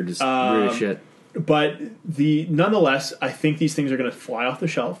 are weird as shit. But nonetheless, I think these things are going to fly off the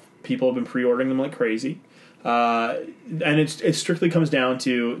shelf. People have been pre-ordering them like crazy, and it strictly comes down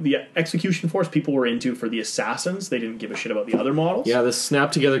to the Execution Force. People were into for the assassins. They didn't give a shit about the other models. Yeah, the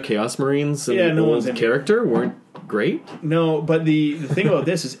snap together Chaos Marines and Yeah, the no one's old into character weren't great. No, but the thing about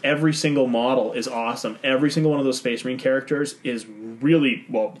this is every single model is awesome. Every single one of those Space Marine characters is really,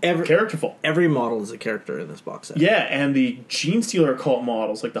 characterful. every model is a character in this box set. Yeah, and the Gene Stealer cult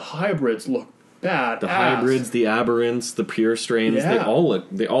models, like the hybrids, look bad. The hybrids, the aberrants, the pure strains, Yeah.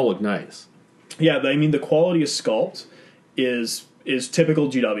 they all look nice. Yeah, I mean the quality of sculpt is typical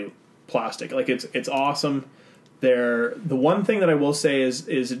GW plastic. Like it's awesome. The one thing that I will say is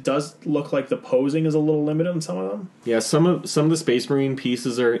it does look like the posing is a little limited on some of them. Yeah, some of the Space Marine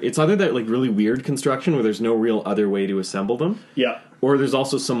pieces are. It's either that like really weird construction where there's no real other way to assemble them, Yeah. or there's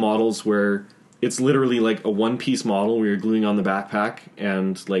also some models where it's literally like a one-piece model where you're gluing on the backpack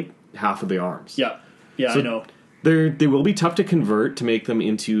and like half of the arms. Yeah. Yeah, So- I know. They will be tough to convert to make them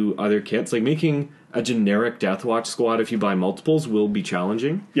into other kits. Like making a generic Deathwatch squad if you buy multiples will be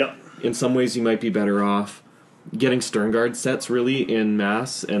challenging. Yep. In some ways, you might be better off getting Sternguard sets really in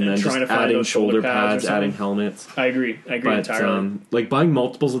mass and then trying just to find adding those shoulder pads or adding something. helmets. I agree But entirely. like buying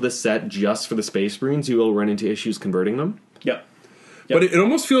multiples of this set just for the Space Marines, you will run into issues converting them. Yep. But it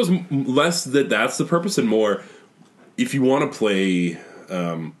almost feels less that that's the purpose and more if you want to play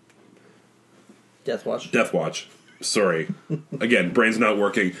Deathwatch. Sorry. Again, brain's not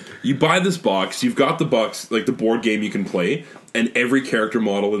working. You buy this box, you've got the box, like the board game you can play, and every character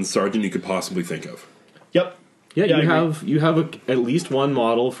model and sergeant you could possibly think of. Yep. Yeah, Yeah, I you have at least one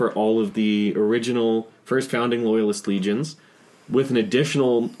model for all of the original first founding Loyalist legions. with an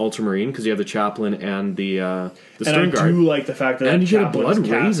additional Ultramarine, because you have the Chaplain and the And I Stern Guard. do like the fact that And you get a Chaplain is Blood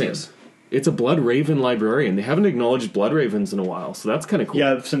Raven. Cassius. It's a Blood Raven librarian. They haven't acknowledged Blood Ravens in a while, so that's kind of cool.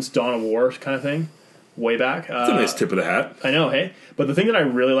 Yeah, since Dawn of War kind of thing, way back. It's a nice tip of the hat. I know, hey? But the thing that I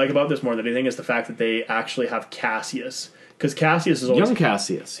really like about this more than anything is the fact that they actually have Cassius. Because Cassius is always Young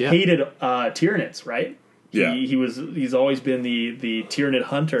Cassius, yeah. hated Tyranids, right? Yeah. He's always been the Tyranid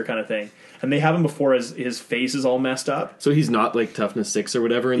hunter kind of thing. And they have him before his face is all messed up. So he's not like toughness 6 or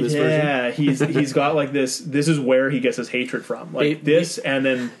whatever in this version? Yeah, he's got like this is where he gets his hatred from. Like this, and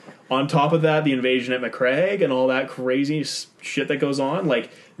then on top of that, the invasion at McCraig and all that crazy shit that goes on.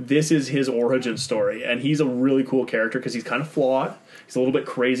 Like, this is his origin story. And he's a really cool character because he's kind of flawed. He's a little bit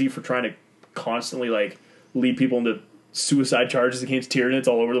crazy for trying to constantly, like, lead people into suicide charges against Tyranids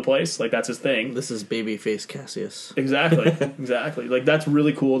all over the place. Like, that's his thing. This is babyface Cassius. Exactly. Exactly. Like, that's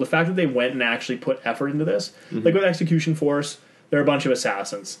really cool. The fact that they went and actually put effort into this. Like, with Execution Force, they're a bunch of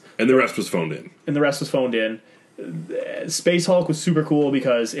assassins. And the rest was phoned in. And the rest was phoned in. Space Hulk was super cool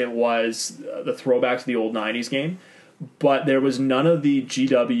because it was the throwback to the old 90s game, but there was none of the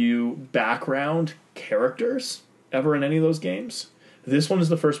GW background characters ever in any of those games. This one is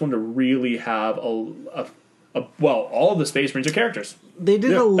the first one to really have well, all of the Space Marines are characters. They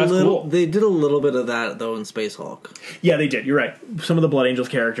did that's cool. They did a little bit of that though in Space Hulk. Yeah, they did. You're right. Some of the Blood Angels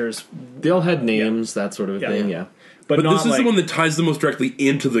characters, They all had names, that sort of thing, yeah. But not this is like, the one that ties the most directly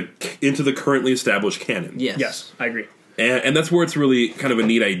into the currently established canon. Yes, I agree. And that's where it's really kind of a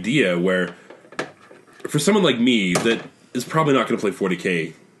neat idea where, for someone like me that is probably not going to play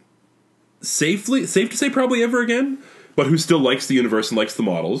 40k safe to say probably ever again, but who still likes the universe and likes the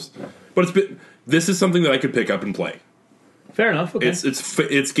models, but this is something that I could pick up and play. Fair enough. Okay.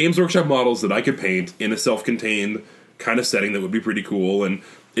 It's Games Workshop models that I could paint in a self-contained kind of setting that would be pretty cool, and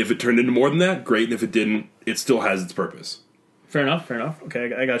if it turned into more than that, great, and if it didn't, it still has its purpose. Fair enough.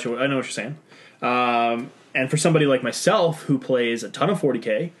 Okay, I got you. I know what you're saying. And for somebody like myself who plays a ton of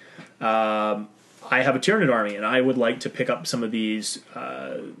 40k, I have a Tyranid army, and I would like to pick up some of these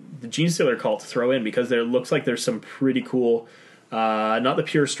the Genestealer cult to throw in because there looks like there's some pretty cool, not the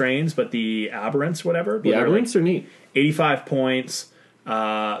pure strains, but the aberrants, whatever. The aberrants are neat. 85 points.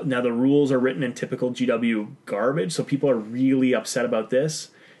 Now the rules are written in typical GW garbage, so people are really upset about this.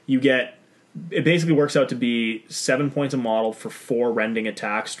 It basically works out to be 7 points a model for 4 rending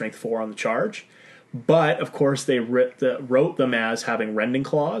attacks, strength 4 on the charge. But, of course, they wrote them as having rending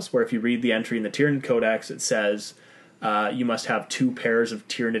clause, where if you read the entry in the Tyranid Codex, it says you must have 2 pairs of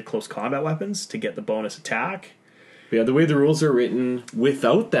Tyranid close combat weapons to get the bonus attack. Yeah, the way the rules are written,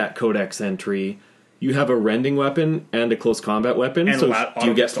 without that Codex entry, you have a rending weapon and a close combat weapon, And so auto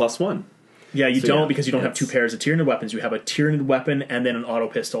you get pistol. +1. Yeah, you So, don't yeah, because you don't have 2 pairs of Tyranid weapons. You have a Tyranid weapon and then an auto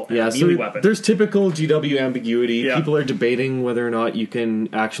pistol and Yeah, a so melee weapon. there's typical GW ambiguity. Yeah. People are debating whether or not you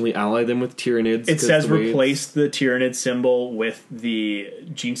can actually ally them with Tyranids. It 'cause says the way replace the Tyranid symbol with the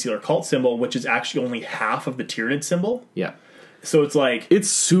Genestealer cult symbol, which is actually only half of the Tyranid symbol. Yeah. So it's like, It's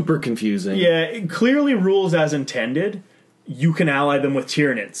super confusing. yeah, it clearly rules as intended. You can ally them with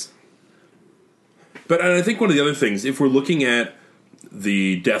Tyranids. But I think one of the other things, if we're looking at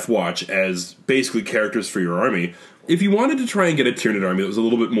the Death Watch as basically characters for your army, if you wanted to try and get a Tyranid army that was a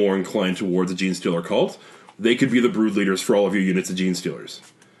little bit more inclined towards a Genestealer cult, they could be the brood leaders for all of your units of Genestealers.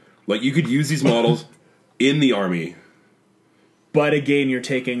 Like, you could use these models in the army. But again, you're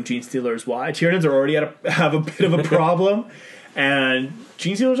taking Genestealers. Why? Tyranids are already have a bit of a problem, and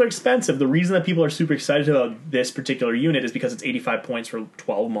Genestealers are expensive. The reason that people are super excited about this particular unit is because it's 85 points for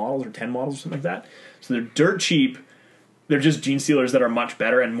 12 models or 10 models or something like that. So they're dirt cheap. They're just Genestealers that are much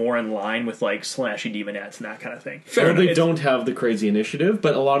better and more in line with like Slashy Demonettes and that kind of thing. Or they don't have the crazy initiative,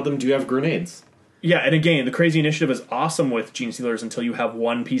 but a lot of them do have grenades. Yeah, and again, the crazy initiative is awesome with Genestealers until you have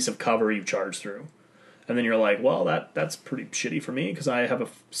one piece of cover you charge through. And then you're like, well, that's pretty shitty for me because I have a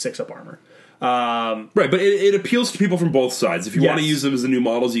 6-up armor. Right, but it appeals to people from both sides. If you want to Yes. use them as the new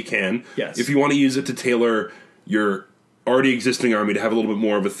models, you can. Yes. If you want to use it to tailor your already existing army to have a little bit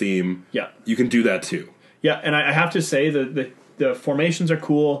more of a theme, Yeah. you can do that too. Yeah, and I have to say the formations are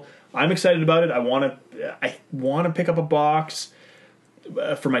cool. I'm excited about it. I want to pick up a box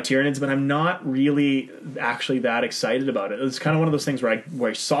for my Tyranids, but I'm not really actually that excited about it. It's kind of one of those things where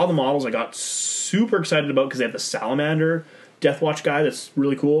I saw the models, I got super excited about because they have the Salamander Deathwatch guy that's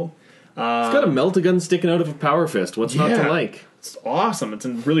really cool. It's got a melt-a-gun sticking out of a power fist. What's not to like? It's awesome. It's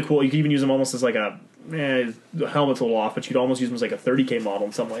really cool. You can even use them almost as like the helmet's a little off, but you could almost use them as like a 30k model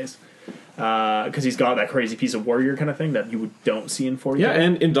in some ways. Because he's got that crazy piece of warrior kind of thing that you don't see in 40k. Yeah,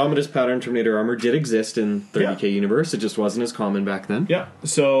 and Indomitus pattern Terminator armor did exist in 30k universe. It just wasn't as common back then. Yeah,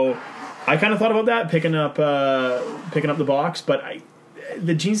 so I kind of thought about that picking up the box, but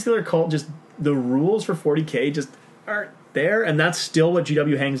the Genestealer Cult, just the rules for 40K just aren't there, and that's still what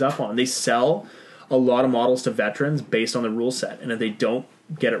GW hangs up on. They sell a lot of models to veterans based on the rule set, and if they don't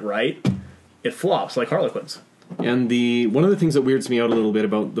get it right, it flops like Harlequins. And one of the things that weirds me out a little bit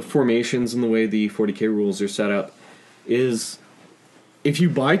about the formations and the way the 40K rules are set up is if you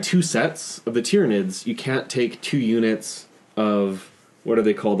buy 2 sets of the Tyranids, you can't take 2 units of, what are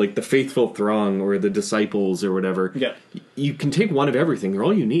they called, like the Faithful Throng or the Disciples or whatever. Yeah. You can take one of everything. They're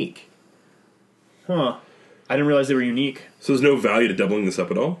all unique. Huh. I didn't realize they were unique. So there's no value to doubling this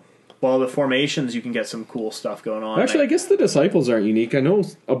up at all? Well, the formations, you can get some cool stuff going on. Actually, I guess the Disciples aren't unique. I know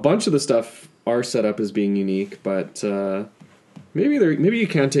a bunch of the stuff are set up as being unique, but maybe you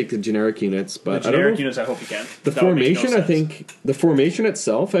can take the generic units. But the I don't generic know. units, I hope you can. The That would make no formation, I sense. think, the formation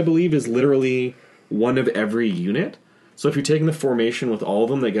itself, I believe, is literally one of every unit. So if you're taking the formation with all of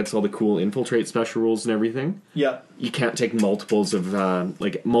them, that gets all the cool infiltrate special rules and everything. Yeah. You can't take multiples of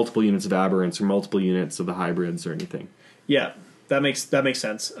like multiple units of aberrants or multiple units of the hybrids or anything. Yeah. That makes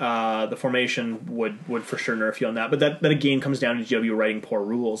sense. The formation would for sure nerf you on that, but that again comes down to GW writing poor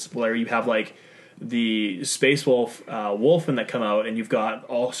rules, where you have like the Space Wolf Wolfen that come out, and you've got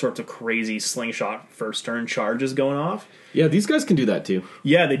all sorts of crazy slingshot first turn charges going off. Yeah, these guys can do that too.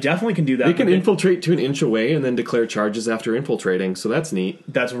 Yeah, they definitely can do that. They can but infiltrate to an inch away and then declare charges after infiltrating, so that's neat.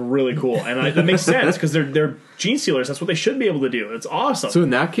 That's really cool, and that makes sense because they're Genestealers. That's what they should be able to do. It's awesome. So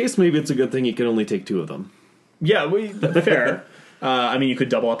in that case, maybe it's a good thing you can only take 2 of them. Yeah, fair. I mean, you could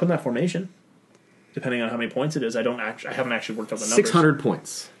double up in that formation, depending on how many points it is. I haven't actually worked out the numbers. 600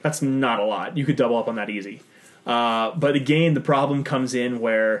 points. That's not a lot. You could double up on that easy. But again, the problem comes in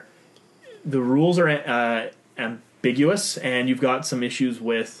where the rules are ambiguous, and you've got some issues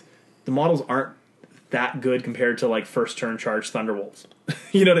with the models aren't that good compared to like first turn charge Thunderwolves.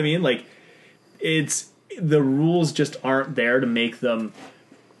 You know what I mean? Like the rules just aren't there to make them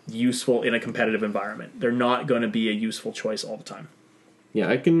useful in a competitive environment. They're not going to be a useful choice all the time. Yeah,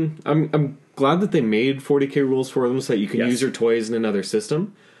 I'm glad that they made 40K rules for them so that you can use your toys in another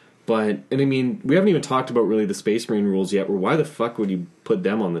system. And I mean, we haven't even talked about really the Space Marine rules yet, where why the fuck would you put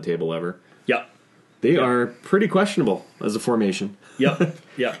them on the table ever? Yep. They are pretty questionable as a formation. Yep.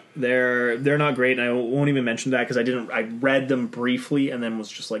 They're not great, and I won't even mention that because I read them briefly and then was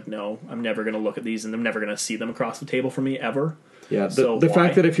just like, no, I'm never going to look at these, and I'm never going to see them across the table for me ever. Yeah, So the why?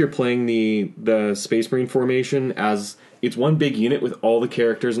 fact that if you're playing the Space Marine formation as it's one big unit with all the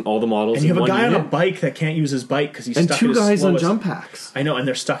characters and all the models, And you have in a one guy unit, on a bike that can't use his bike because he's and stuck 2 at his guys on slowest. jump packs I know, and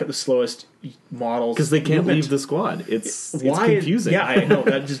they're stuck at the slowest models because they can't movement. leave the squad. It's Why? confusing. Yeah, I know.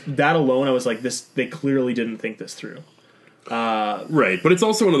 That alone, I was like, this. They clearly didn't think this through. Right, but it's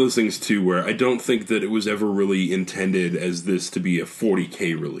also one of those things too where I don't think that it was ever really intended as this to be a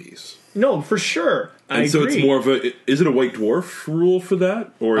 40K release. No, for sure. And so it's more of is it a White Dwarf rule for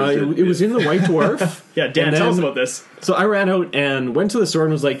that? Or is it was in the White Dwarf. Yeah, Dan, And tell us then- about this. So I ran out and went to the store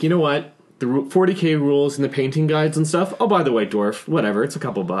and was like, you know what? The 40K rules and the painting guides and stuff, I'll buy the White Dwarf. Whatever, it's a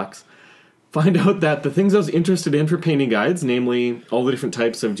couple bucks. Find out that the things I was interested in for painting guides, namely all the different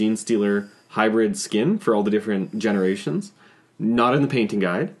types of Genestealer hybrid skin for all the different generations, not in the painting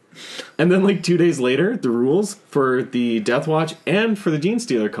guide. And then like 2 days later, the rules for the Death Watch and for the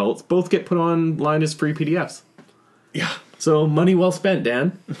Genestealer cults both get put online as free PDFs. Yeah. So money well spent,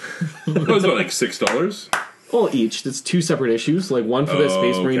 Dan. It was about like $6? Well, each. It's 2 separate issues, like one for the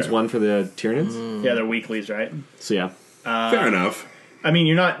Space Marines, okay. one for the Tyranids. Yeah, they're weeklies, right? So yeah. Fair enough. I mean,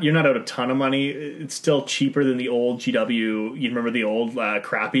 you're not out a ton of money. It's still cheaper than the old GW. You remember the old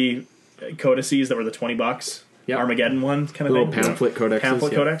crappy codices that were the $20? Yep. Armageddon one kind of Little thing. pamphlet codexes.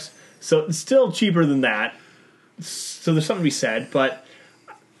 Pamphlet yeah. codex. So it's still cheaper than that. So there's something to be said. But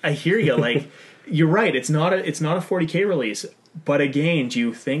I hear you. Like you're right. It's not a 40K release. But again, do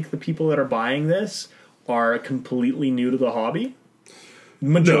you think the people that are buying this are completely new to the hobby?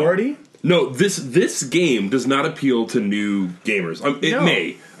 Majority. No, this game does not appeal to new gamers. It No.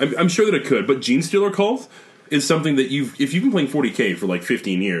 may. I'm sure that it could, but Genestealer Cult is something that if you've been playing 40K for like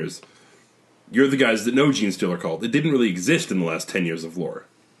 15 years, you're the guys that know Genestealer Cult. It didn't really exist in the last 10 years of lore.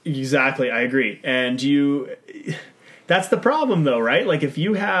 Exactly, I agree. And that's the problem though, right? Like if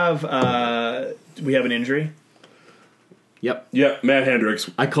you have we have an injury. Yep. Yeah, Matt Hendricks.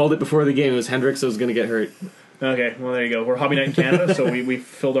 I called it before the game. It was Hendricks that was going to get hurt. Okay, well there you go. We're Hobby Night in Canada, so we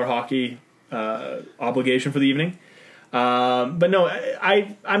filled our hockey obligation for the evening. But no,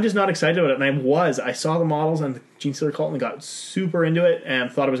 I'm just not excited about it. And I saw the models and the Genestealer Cult and got super into it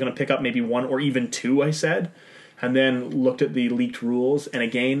and thought I was going to pick up maybe 1 or even 2, I said. And then looked at the leaked rules, and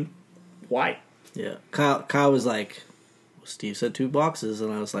again, why? Yeah. Kyle was like, Steve said 2 boxes,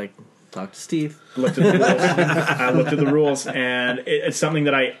 and I was like, Talk to Steve. Looked at the rules. I looked at the rules, and it's something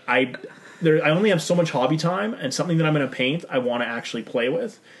that I only have so much hobby time, and something that I'm going to paint I want to actually play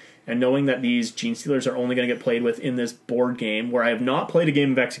with. And knowing that these Gene Stealers are only going to get played with in this board game, where I have not played a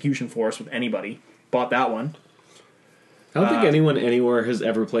game of Execution Force with anybody, bought that one. I don't think anyone anywhere has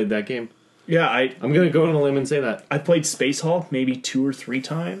ever played that game. Yeah, I'm going to go on a limb and say that. I played Space Hulk maybe 2 or 3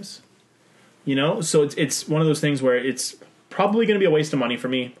 times. You know, so it's one of those things where it's probably going to be a waste of money for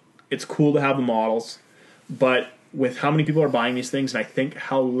me. It's cool to have the models, but with how many people are buying these things, and I think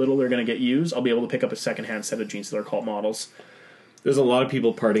how little they're going to get used, I'll be able to pick up a secondhand set of Gene Stealer Cult models. There's a lot of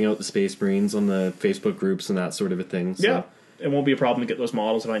people parting out the Space Marines on the Facebook groups and that sort of a thing. So. Yeah, it won't be a problem to get those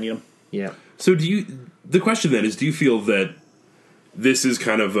models if I need them. Yeah. So the question then is, do you feel that this is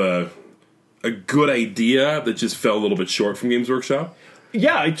kind of a good idea that just fell a little bit short from Games Workshop?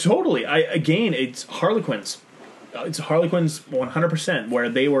 Yeah, totally. It's Harlequins. It's Harlequins 100%, where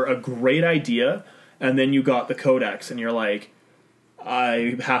they were a great idea, and then you got the Codex, and you're like,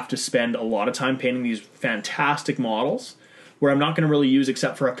 I have to spend a lot of time painting these fantastic models, where I'm not going to really use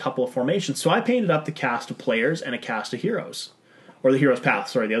except for a couple of formations. So I painted up the cast of players and a cast of heroes. Or the hero's path,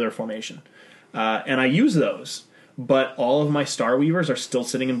 sorry, the other formation. And I use those. But all of my Star Weavers are still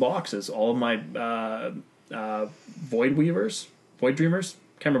sitting in boxes. All of my Void Weavers, Void Dreamers,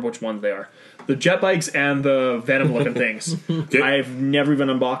 can't remember which ones they are. The jet bikes and the Venom-looking things. Okay. I've never even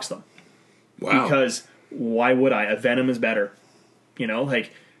unboxed them. Wow. Because why would I? A Venom is better. You know,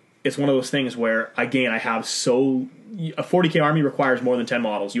 like, it's one of those things where, again, I have a 40k army requires more than 10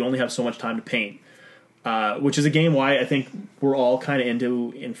 models. You only have so much time to paint. Which is again why I think we're all kind of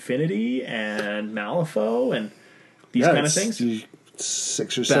into Infinity and Malifaux and these kind of things.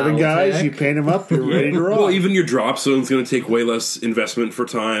 6 or 7 guys, you paint them up, you're ready to roll. Well, even your drop zone's going to take way less investment for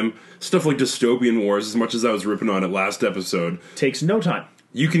time. Stuff like Dystopian Wars, as much as I was ripping on it last episode, Takes no time.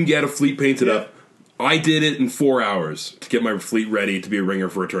 you can get a fleet painted up. I did it in 4 hours to get my fleet ready to be a ringer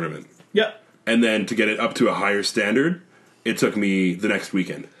for a tournament. Yeah. And then to get it up to a higher standard, it took me the next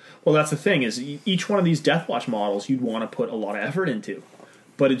weekend. Well, that's the thing is each one of these Deathwatch models you'd want to put a lot of effort into,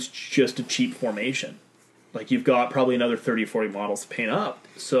 but it's just a cheap formation. Like, you've got probably another 30 or 40 models to paint up.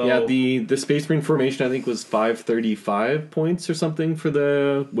 So Yeah, the Space Marine formation I think was 535 points or something for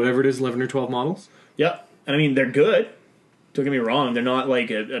the whatever it is, 11 or 12 models. yeah, and I mean they're good. Don't get me wrong; they're not like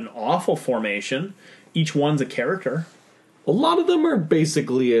an awful formation. Each one's a character. A lot of them are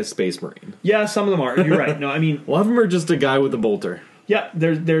basically a Space Marine. Yeah, some of them are. You're right. No, I mean, A lot of them are just a guy with a bolter. yeah,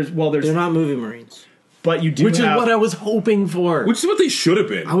 there's They're not movie Marines. but you do Which is have, what I was hoping for. Which is what they should have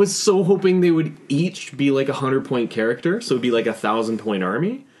been. I was so hoping they would each be like a 100-point character, so it'd be like a 1,000-point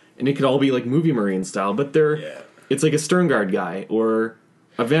army, and it could all be like movie Marine style. But it's like a Sternguard guy or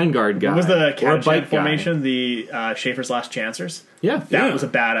a Vanguard guy. What was the or a Catachan bike formation? The Schaefer's Last Chancers. Yeah, That was a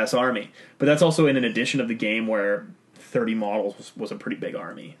badass army. But that's also in an edition of the game where 30 models was a pretty big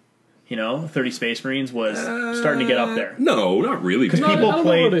army. You know, 30 Space Marines was starting to get up there. No, not really. Because man. people I don't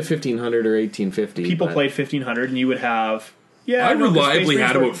played- know about 1,500 or 1,850. People but- played 1,500, and you would have... Yeah, I no, 'cause Space reliably Marines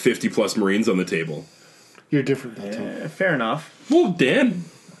had were- about 50 plus Marines on the table. You're different than Tom. Fair enough. Well, Dan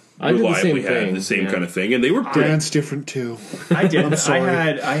I did the reliably same had thing. the same yeah. kind of thing, and they were Dan's different too. I did. I'm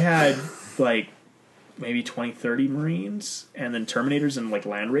sorry. I had like maybe 20, 30 Marines, and then Terminators and like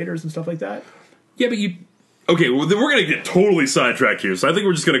Land Raiders and stuff like that. Yeah, but you... Okay, well, then we're going to get totally sidetracked here, so I think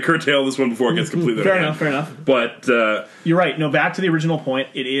we're just going to curtail this one before it gets completely Fair out of enough, hand. fair enough. But, You're right. No, back to the original point.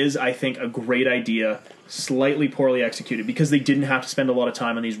 It is, I think, a great idea, slightly poorly executed, because they didn't have to spend a lot of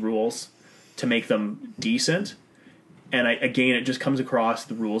time on these rules to make them decent. And again, it just comes across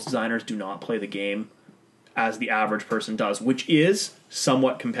the rules designers do not play the game as the average person does, which is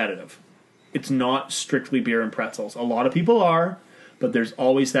somewhat competitive. It's not strictly beer and pretzels. A lot of people are, but there's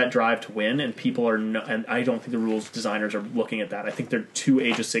always that drive to win, and people are no, and I don't think the rules designers are looking at that. I think they're too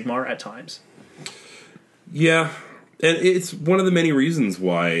Age of Sigmar at times. yeah, and it's one of the many reasons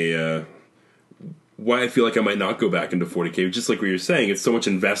why I feel like I might not go back into 40k. Just like what you're saying, it's so much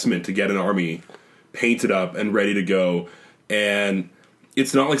investment to get an army painted up and ready to go, and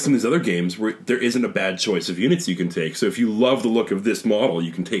it's not like some of these other games where there isn't a bad choice of units you can take. So if you love the look of this model,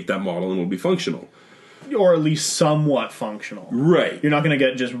 you can take that model and it'll be functional. Or at least somewhat functional. Right. You're not going to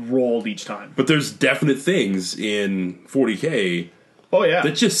get just rolled each time. But there's definite things in 40k Oh, yeah.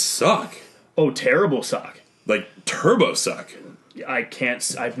 that just suck. Oh, terrible suck. Like, turbo suck.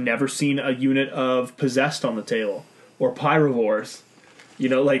 I've never seen a unit of Possessed on the table. Or Pyrovores. You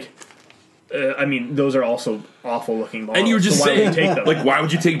know, like... I mean, those are also awful looking models. And you were just so why would saying, you take them? like, why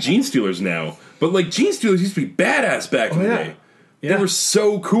would you take Gene Stealers now? But, like, Gene Stealers used to be badass back in the yeah. day. Yeah. They were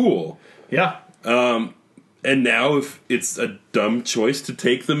so cool. Yeah. And now, if it's a dumb choice to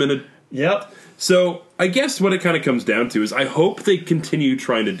take them in a Yep. So I guess what it kind of comes down to is I hope they continue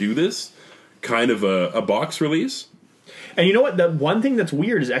trying to do this kind of a box release. And you know what? The one thing that's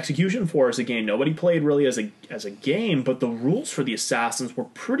weird is Execution Force, a game nobody played really as a game, but the rules for the Assassins were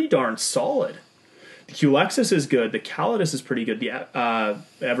pretty darn solid. The Culexus is good. The Calidus is pretty good. The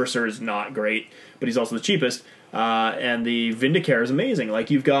Eversur is not great, but he's also the cheapest. And the Vindicare is amazing.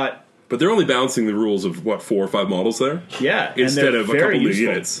 Like, you've got... But they're only balancing the rules of, 4 or 5 models there? Yeah. Instead of a couple new useful.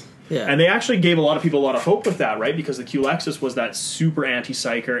 units. Yeah. And they actually gave a lot of people a lot of hope with that, right? Because the Culexus was that super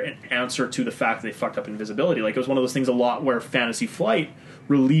anti-psyker and answer to the fact that they fucked up invisibility. Like, it was one of those things a lot where Fantasy Flight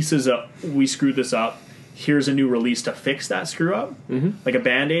releases we screwed this up, here's a new release to fix that screw up. Mm-hmm. Like a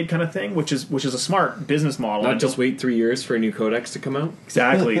Band-Aid kind of thing, which is a smart business model. Not just wait 3 years for a new codex to come out.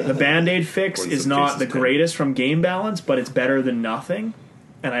 Exactly. The Band-Aid fix is not the greatest from game balance, but it's better than nothing.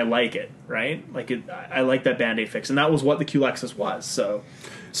 And I like it, right? I like that Band-Aid fix. And that was what the Culexus was, so...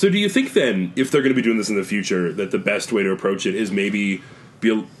 So do you think then, if they're going to be doing this in the future, that the best way to approach it is maybe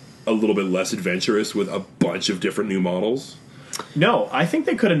be a little bit less adventurous with a bunch of different new models? No, I think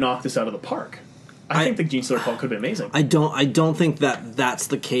they could have knocked this out of the park. I think the Genestealer Cult could have been amazing. I don't think that's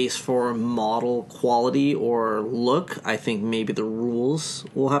the case for model quality or look. I think maybe the rules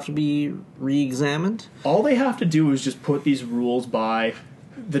will have to be re-examined. All they have to do is just put these rules by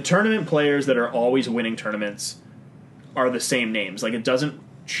the tournament players that are always winning tournaments are the same names. Like, it doesn't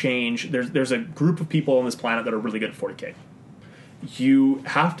change. There's a group of people on this planet that are really good at 40k. You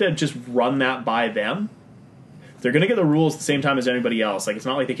have to just run that by them. They're going to get the rules at the same time as anybody else. Like, it's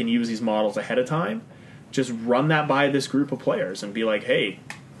not like they can use these models ahead of time. Just run that by this group of players and be like, hey,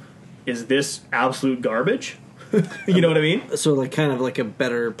 is this absolute garbage? You know what I mean? So, like, kind of like a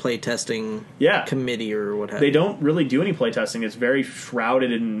better playtesting committee or what have you. They don't really do any playtesting. It's very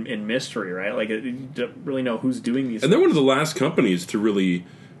shrouded in mystery, right? Like, you don't really know who's doing these And they're one of the last companies to really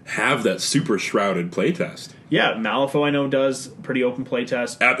have that super shrouded playtest. Yeah, Malifaux, I know, does pretty open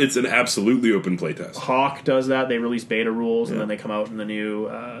playtest. It's an absolutely open playtest. Hawk does that. They release beta rules, and then they come out in the new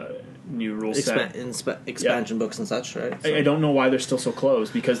rule set. Expansion books and such, right? So. I don't know why they're still so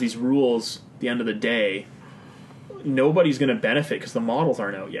close, because these rules, at the end of the day, nobody's going to benefit because the models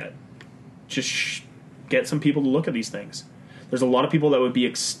aren't out yet. Just get some people to look at these things. There's a lot of people that would be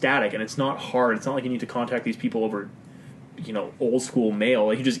ecstatic, and it's not hard. It's not like you need to contact these people over, old school mail.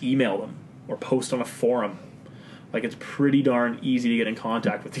 Like, you just email them or post on a forum. Like, it's pretty darn easy to get in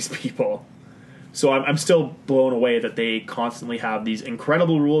contact with these people. So I'm still blown away that they constantly have these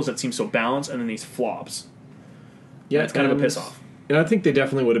incredible rules that seem so balanced, and then these flops. Yeah, and it's kind of a piss off. And I think they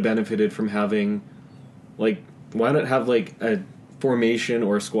definitely would have benefited from having, like, why not have, like, a formation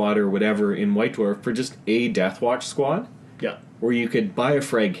or a squad or whatever in White Dwarf for just a Deathwatch squad? Yeah. Where you could buy a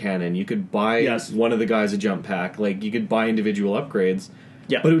frag cannon, you could buy one of the guys a jump pack, like, you could buy individual upgrades.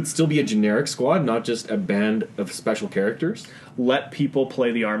 Yeah. But it would still be a generic squad, not just a band of special characters. Let people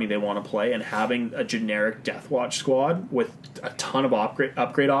play the army they want to play, and having a generic Deathwatch squad with a ton of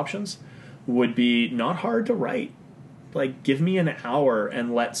upgrade options would be not hard to write. Like, give me an hour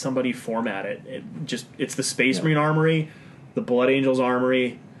and let somebody format it. It's the Space Marine Armory, the Blood Angels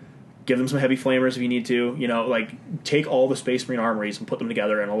Armory. Give them some heavy flamers if you need to. Take all the Space Marine armories and put them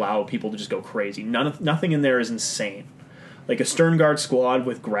together and allow people to just go crazy. Nothing in there is insane. Like, a Sternguard squad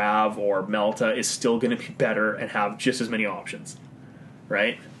with Grav or Melta is still going to be better and have just as many options,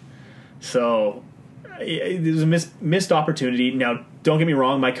 right? So, there's a missed opportunity. Now, don't get me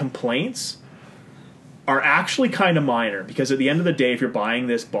wrong, my complaints are actually kind of minor, because at the end of the day, if you're buying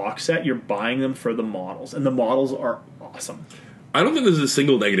this box set, you're buying them for the models, and the models are awesome. I don't think there's a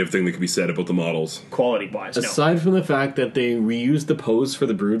single negative thing that could be said about the models. Quality-wise, no. Aside from the fact that they reused the pose for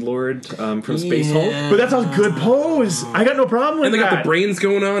the Broodlord from Space Hulk. But that's a good pose. I got no problem with that. And they got the brains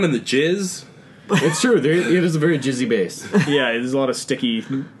going on and the jizz. It's true. It is a very jizzy base. Yeah, there's a lot of sticky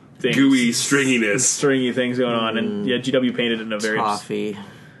things. Gooey stringiness. Stringy things going on. And GW painted it in a very... Toffee.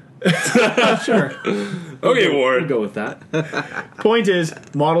 Sure. Okay, Ward. We'll go with that. Point is,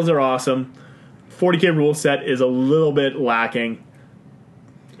 models are awesome. 40k rule set is a little bit lacking.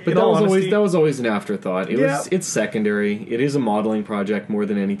 But that was always an afterthought. It's secondary. It is a modeling project more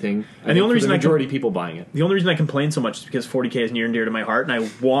than anything. And the only reason the majority of people buying it. The only reason I complain so much is because 40k is near and dear to my heart, and I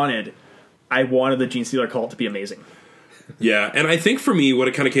wanted the Genestealer Cult to be amazing. Yeah, and I think for me, what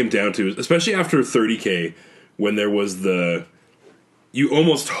it kind of came down to is, especially after 30k, when there was you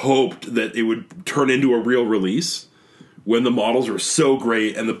almost hoped that it would turn into a real release, when the models were so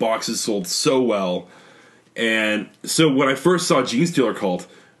great and the boxes sold so well. And so when I first saw Genestealer Cult,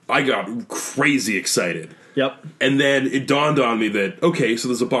 I got crazy excited. Yep. And then it dawned on me that, okay, so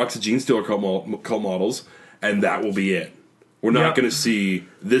there's a box of Genestealer Cult models, and that will be it. We're not Yep. going to see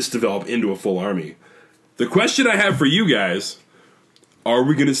this develop into a full army. The question I have for you guys, are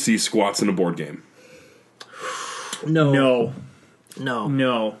we going to see squats in a board game? No, No.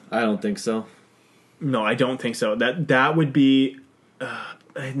 no, I don't think so. no. I don't think so. That would be.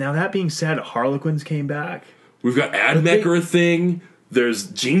 Now that being said, Harlequins came back. We've got Admech a thing. There's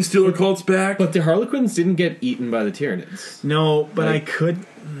Gene Stealer cults back. But the Harlequins didn't get eaten by the Tyranids. No, but Like- I could.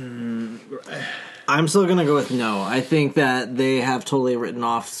 I'm still gonna go with no. I think that they have totally written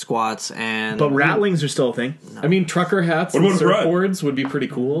off squats and. But rattlings are still a thing. I mean, trucker hats What and about Brett? surfboards would be pretty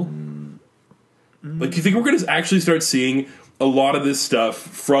cool. Like, do you think we're going to actually start seeing a lot of this stuff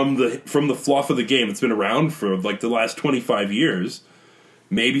from the fluff of the game that's been around for like the last 25 years?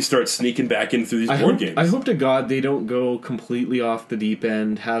 Maybe start sneaking back in through these board games. I hope to God they don't go completely off the deep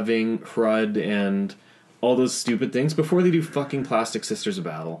end, having FRUD and all those stupid things before they do fucking Plastic Sisters of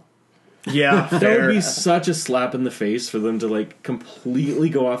Battle. Yeah, That fair. would be such a slap in the face for them to like completely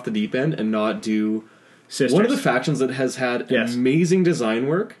go off the deep end and not do Sisters. one of the factions that has had Yes. amazing design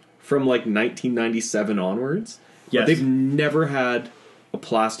work from like 1997 onwards. But Yes. they've never had a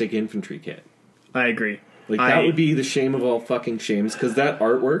plastic infantry kit. I agree. Like that would be the shame of all fucking shames because that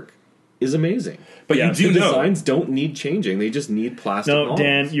artwork is amazing. but yeah, you do The know, designs don't need changing; they just need plastic. No, models.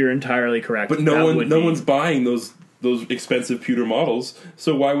 Dan, you're entirely correct. but That no would be- one's buying those expensive pewter models.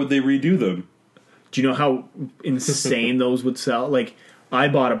 So why would they redo them? Do you know how insane those would sell? Like, I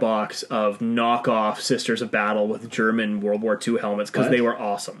bought a box of knockoff Sisters of Battle with German World War II helmets because What? they were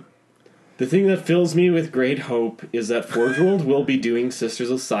awesome. The thing that fills me with great hope is that Forge World will be doing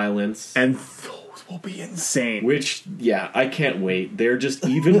Sisters of Silence, And those will be insane. which, yeah, I can't wait. They're just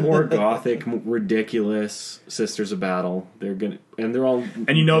even more gothic, ridiculous Sisters of Battle. They're gonna, and they're all,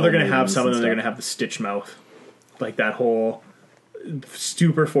 And you know they're going to have villains some of and them. They're going to stuff. have the stitch mouth, like that whole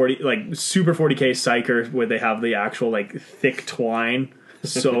super 40k psyker where they have the actual like thick twine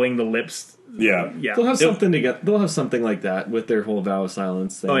sewing the lips. Yeah, Yeah, They'll have something to get. They'll have something like that with their whole Vow of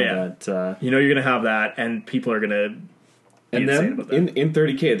Silence thing. Oh, yeah. That, you know you're going to have that, and people are going to. and insane then about that. in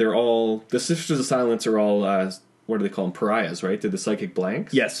 30K, they're all the Sisters of Silence are all what do they call them? Pariahs, right? They're the psychic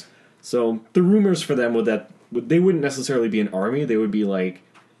blanks. Yes, So the rumors for them they wouldn't necessarily be an army. They would be like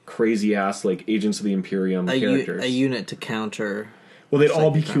crazy ass like Agents of the Imperium characters. a unit to counter. well they'd all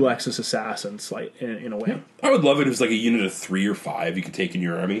be Psychic Culexus assassins, like in a way. I would love it if it was like a unit of 3 or 5 you could take in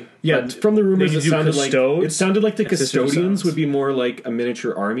your army. Yeah, But from the rumors, they it could do sounded like the and Sisters of custodians Silence. would be more like a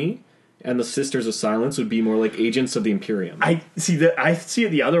miniature army, and the Sisters of Silence would be more like Agents of the Imperium. I see that. I see it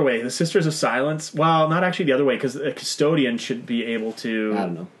the other way. The Sisters of Silence. Well, not actually the other way, because a custodian should be able to. I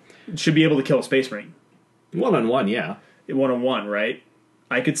don't know. Should be able to kill a space marine 1-on-1, yeah. 1-on-1, right?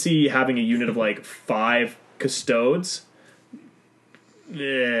 I could see having a unit of like 5 custodes. I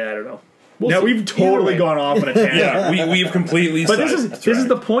don't know. Now see. we've totally Either way. gone off on a tangent. Yeah, we've completely. But this is sidetracked.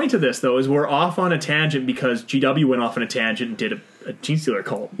 the point of this though, is we're off on a tangent because GW went off on a tangent and did a Gene Stealer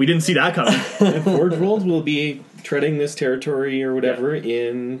cult. We didn't see that coming. And Forge World will be treading this territory or whatever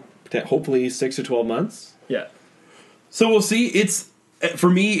in hopefully 6 to 12 months. Yeah. So we'll see. It's for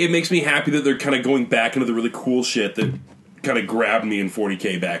me. It makes me happy that they're kind of going back into the really cool shit that kind of grabbed me in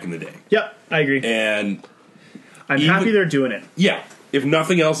 40K back in the day. Yep, I agree. And I'm even- happy they're doing it. yeah, if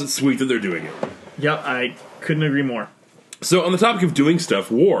nothing else, it's sweet that they're doing it. Yep, I couldn't agree more. So on the topic of doing stuff,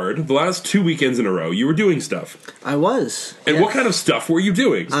 Ward, the last 2 weekends in a row, you were doing stuff. I was. And yes. what kind of stuff were you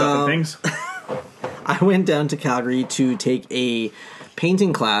doing? Stuff and things. I went down to Calgary to take a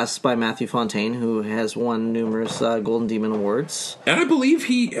painting class by Matthew Fontaine, who has won numerous Golden Demon awards. And I believe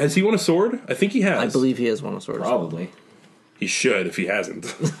he won a sword. I think he has. I believe he has won a sword. Probably. he should if he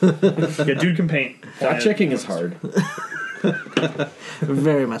hasn't. Yeah, dude can paint. Fact checking is hard.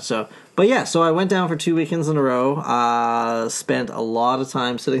 Very much so. But yeah, so I went down for 2 weekends in a row. Spent a lot of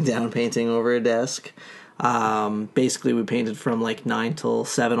time sitting down painting over a desk. Basically, we painted from like 9 till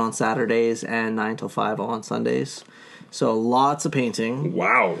 7 on Saturdays and 9 till 5 on Sundays. So lots of painting.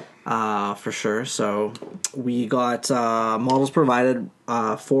 Wow. For sure. So we got models provided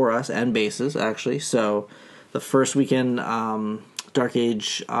for us and bases, actually. So the first weekend, Dark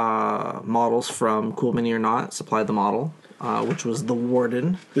Age models from Cool Mini or Not supplied the model, which was the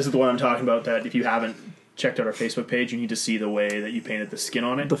Warden. This is the one I'm talking about, that if you haven't checked out our Facebook page, you need to see the way that you painted the skin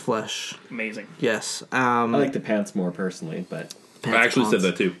on it. The flesh. Amazing. Yes. I like the pants more personally, but I actually said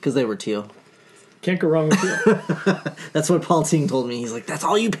that too. Because they were teal. can't go wrong with you. That's what Paul Ting told me. He's like, that's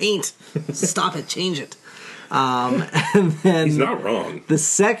all you paint. Stop it. Change it. And then He's not wrong. the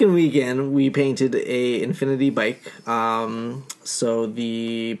second weekend, we painted a Infinity bike. So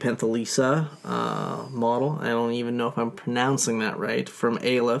the Penthalisa model, I don't even know if I'm pronouncing that right, from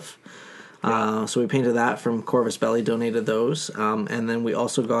Aleph. So we painted that from Corvus Belly, donated those. And then we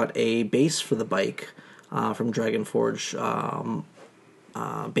also got a base for the bike from Dragon Forge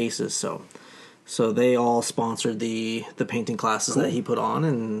bases. So they all sponsored the painting classes that he put on,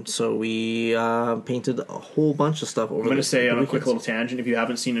 and so we painted a whole bunch of stuff over. I'm going to say on a quick weekends. little tangent, if you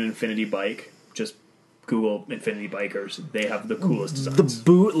haven't seen an Infinity bike, just Google Infinity Bikers. They have the coolest The designs.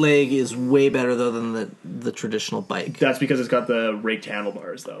 bootleg is way better though than the traditional bike. That's because it's got the raked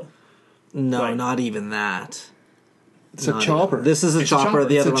handlebars, though. No, like- not even that. It's a chopper. This is a It's a chopper. chopper.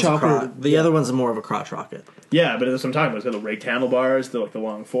 The It's other a one's chopper, the other one's more of a crotch rocket. Yeah, but that's what I'm talking about. It's got the raked handlebars, the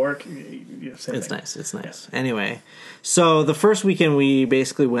long fork. Yeah, same It's thing. nice. It's nice. Anyway, so the first weekend we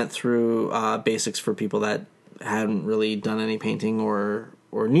basically went through basics for people that hadn't really done any painting or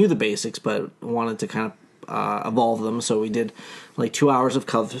knew the basics but wanted to kind of evolve them. So we did like 2 hours of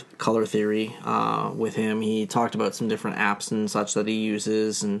color theory with him. He talked about some different apps and such that he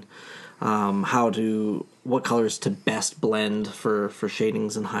uses and what colors to best blend for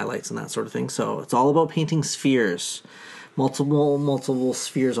shadings and highlights and that sort of thing. So it's all about painting spheres. Multiple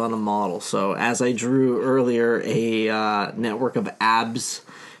spheres on a model. So as I drew earlier a network of abs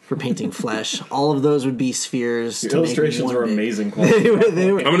for painting flesh, all of those would be spheres. Your to make illustrations one were big. amazing quality.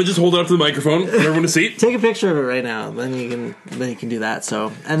 They were. I'm gonna just hold it up to the microphone for everyone to see. Take a picture of it right now. Then you can do that.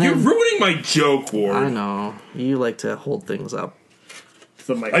 So and You're then ruining my joke, Ward. I know you like to hold things up.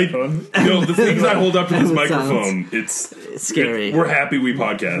 The microphone. The things I hold up to this It microphone, It's scary. we're happy we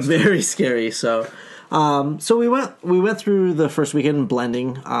podcast. Very scary. So we went through the first weekend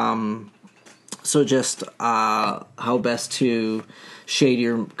blending. So just how best to shade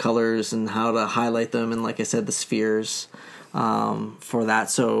your colors and how to highlight them, and like I said, the spheres for that.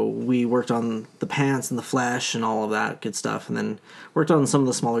 So we worked on the pants and the flesh and all of that good stuff, and then worked on some of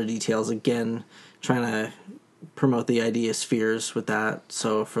the smaller details again, trying to promote the idea spheres with that.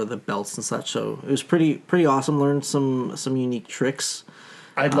 So for the belts and such. So it was pretty awesome. Learned some unique tricks.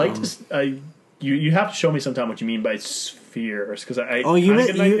 I'd like to. You have to show me sometime what you mean by spheres, because I Oh, you kinda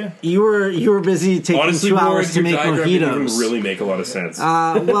get an idea. you were busy taking Honestly, 2 Ward, hours to your make diagram didn't even mojitos. really make a lot of sense.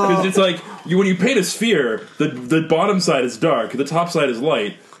 Well, Because it's like when you paint a sphere, the bottom side is dark, the top side is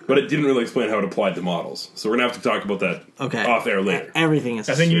light, but it didn't really explain how it applied to models. So we're gonna have to talk about that okay. off air later. Everything is.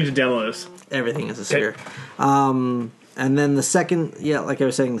 I think you need to demo this. Everything is a sphere. And then the second, like I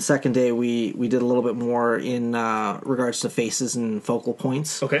was saying, the second day we did a little bit more in regards to faces and focal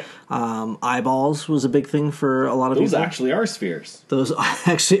points. Okay. Eyeballs was a big thing for a lot of Those people. actually are spheres. Those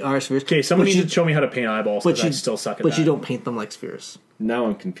actually are spheres. Okay, someone But needs you- to show me how to paint eyeballs, but because I still suck at But that. you don't paint them like spheres. Now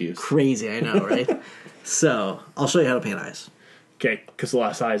I'm confused. Crazy, I know, right? So I'll show you how to paint eyes. Okay, because the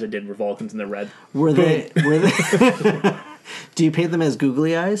last eyes I did were Vulcans and they're red. Were they? Do you paint them as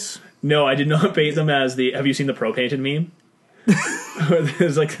googly eyes? No, I did not paint them as the. Have you seen the Pro Painted meme?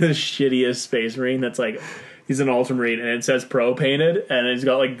 There's like the shittiest Space Marine that's like, he's an Ultramarine and it says Pro Painted and he's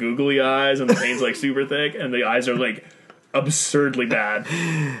got like googly eyes and the paint's like super thick and the eyes are like absurdly bad.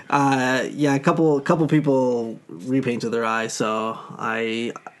 Yeah, a couple people repainted their eyes, so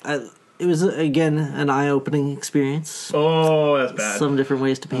I it was again an eye-opening experience. Oh, that's bad. Some different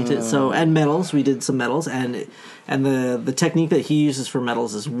ways to paint it. So and metals, we did some metals, and the technique that he uses for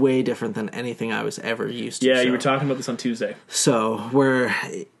metals is way different than anything I was ever used to. Yeah, so. you were talking about this on Tuesday. So where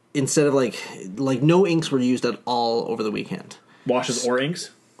instead of like no inks were used at all over the weekend. Washes or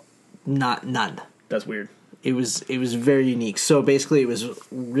inks? None. That's weird. It was very unique. So basically, it was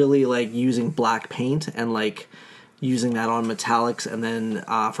really like using black paint and like using that on metallics, and then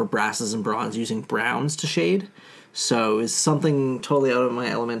for brasses and bronze using browns to shade. So it's something totally out of my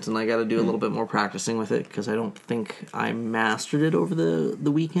element, and I got to do a little bit more practicing with it because I don't think I mastered it over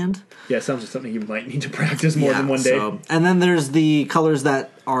the weekend. Yeah, it sounds like something you might need to practice more than one day. So, and then there's the colors that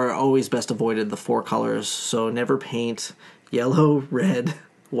are always best avoided, the 4 colors. So never paint yellow, red,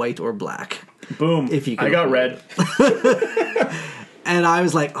 white, or black. Boom. If you can I got avoid red. And I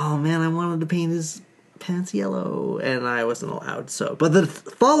was like, oh man, I wanted to paint his pants yellow, and I wasn't allowed. So, but the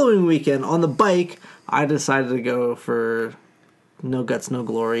following weekend on the bike, I decided to go for no guts, no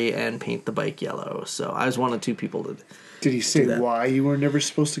glory, and paint the bike yellow. So I was one of 2 people that Did he say that. why you were never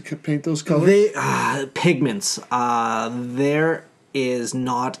supposed to paint those colors? they pigments. There is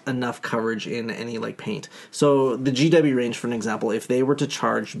not enough coverage in any like paint. So the GW range, for an example, if they were to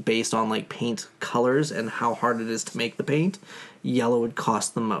charge based on like paint colors and how hard it is to make the paint, yellow would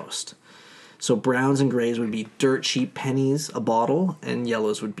cost the most. So browns and grays would be dirt cheap pennies a bottle, and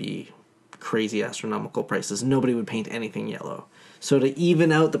yellows would be crazy astronomical prices. Nobody would paint anything yellow. So to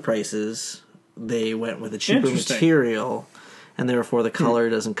even out the prices, they went with a cheaper Interesting. material, and therefore the color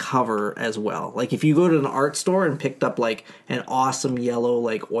doesn't cover as well. Like if you go to an art store and picked up like an awesome yellow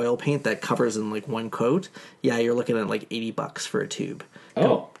like oil paint that covers in like one coat, yeah, you're looking at like $80 for a tube.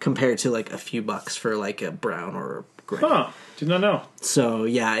 Oh. Compared to like a few bucks for like a brown or a gray. Huh. Did not know. So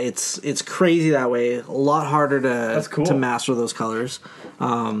yeah, it's crazy that way. A lot harder That's cool. to master those colors.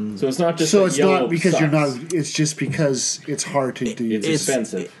 So it's not just So that it's yellow not because you're sucks. not. It's just because it's hard to do. It's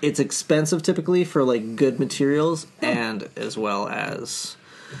expensive. It's expensive typically for like good materials, and as well as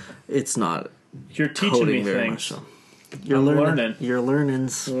it's not You're teaching coating me very things. much. So. You're I'm learning. learning. You're learning.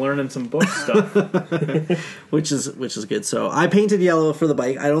 Learning some book stuff. which is good. So I painted yellow for the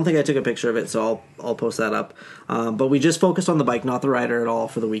bike. I don't think I took a picture of it, so I'll post that up. But we just focused on the bike, not the rider at all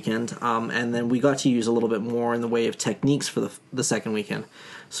for the weekend. And then we got to use a little bit more in the way of techniques for the second weekend.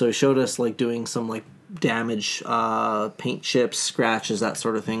 So he showed us like doing some like damage, paint chips, scratches, that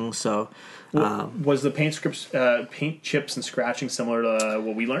sort of thing. So. Was the paint chips and scratching similar to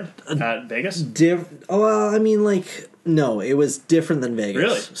what we learned at Vegas? I mean, like, no, it was different than Vegas.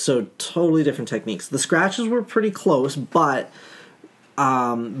 Really? So totally different techniques. The scratches were pretty close, but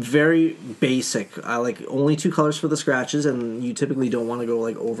very basic. Like only 2 colors for the scratches, and you typically don't want to go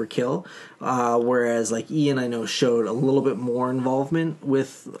like overkill. Whereas like Ian, I know, showed a little bit more involvement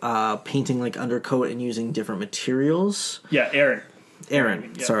with painting like undercoat and using different materials. Yeah, Aaron.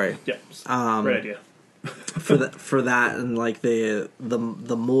 Yeah. Sorry. Yeah. Great idea. for that and like the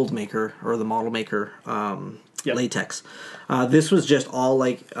mold maker or the model maker Yep. latex. This was just all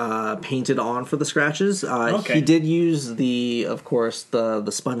like painted on for the scratches. Okay. He did use of course the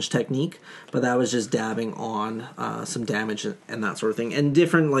sponge technique, but that was just dabbing on some damage and that sort of thing, and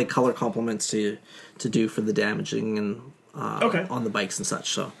different like color complements to do for the damaging and on the bikes and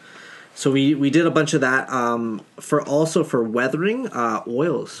such. So we did a bunch of that. For weathering,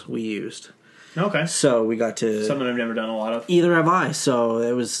 oils we used. Okay. So we got to Something I've never done a lot of. either have I. So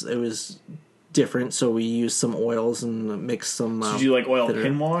it was different. So we used some oils and mixed some. Did you do like oil thinner.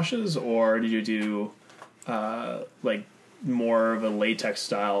 pin washes, or did you do like more of a latex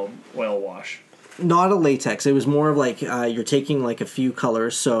style oil wash? Not a latex. It was more of like you're taking like a few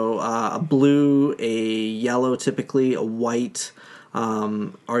colors. So a blue, a yellow, typically a white,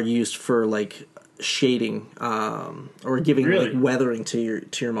 are used for like shading or giving Really? like weathering to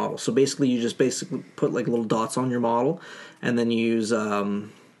your model. So basically, you just put like little dots on your model, and then you use Mineral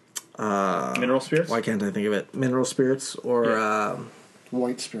spirits? why can't I think of it? Mineral spirits or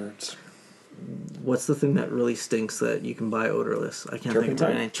White spirits. what's the thing that really stinks that you can buy odorless? I can't think of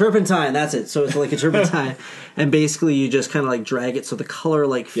Turpentine? the name. Turpentine, that's it. So it's like a turpentine, and basically you just kind of like drag it so the color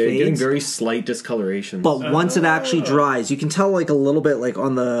like Yeah, you're getting fades. very slight discoloration. But once it actually dries, you can tell like a little bit like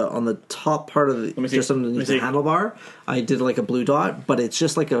on the top part of the me see. just Let me underneath see. the handlebar. I did like a blue dot, but it's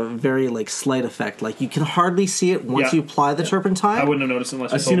just like a very like slight effect. Like you can hardly see it once Yeah. you apply the turpentine. I wouldn't have noticed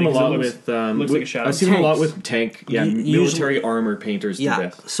unless I've you seen told him a me, 'cause lot it with. looks like a shadow. I've seen him a lot Tanks. with tank. Yeah, Usually- military armor painters do Yeah,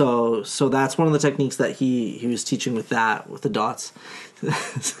 that. so that's one of the techniques that he was teaching with the dots.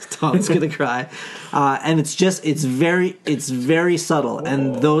 Tom's gonna cry, and it's very subtle,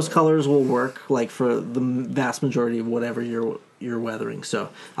 and those colors will work like for the vast majority of whatever you're weathering. So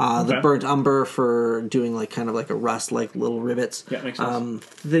the Okay. burnt umber for doing like kind of like a rust, like little rivets. Yeah, makes sense.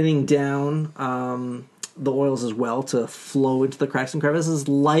 Thinning down the oils as well to flow into the cracks and crevices,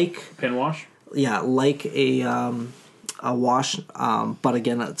 like Pin wash? like a wash, but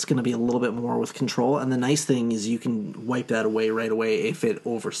again, it's going to be a little bit more with control. And the nice thing is you can wipe that away right away if it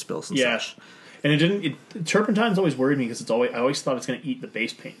overspills and Yeah. such. And it didn't. Turpentine's always worried me because I always thought it's going to eat the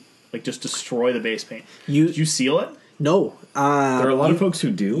base paint, like just destroy the base paint. Did you seal it? No, There are a lot of folks who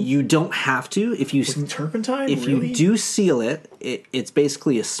do. you don't have to. If you Turpentine? if really? you do seal it's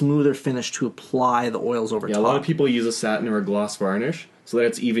basically a smoother finish to apply the oils over Yeah, top. a lot of people use a satin or a gloss varnish, so that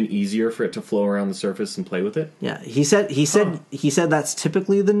it's even easier for it to flow around the surface and play with it. Yeah, he said that's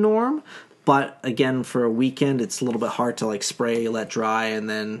typically the norm, but again, for a weekend, it's a little bit hard to like spray, let dry, and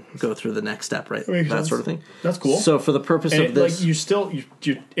then go through the next step, right? makes That sense. sort of thing. That's cool. So for the purpose And of this,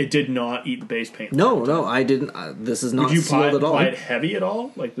 like it did not eat the base paint. no, I didn't. This is not Would you sealed at all. apply it heavy at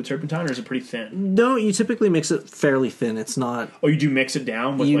all, like the turpentine, or is it pretty thin? No, you typically mix it fairly thin. It's not. Oh, you do mix it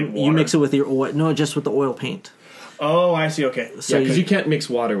down with You like water. you mix it with your oil. No, just with the oil paint. Oh, I see. Okay. So Because you can't mix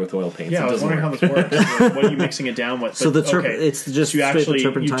water with oil paints. Yeah, it I was doesn't wondering work. how this works. Like, what are you mixing it down with? So But, the okay. it's just So you straight actually the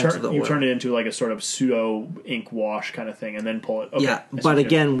turpentine to the oil. turn it into like a sort of pseudo ink wash kind of thing, and then pull it. Okay. Yeah, I see but what you mean.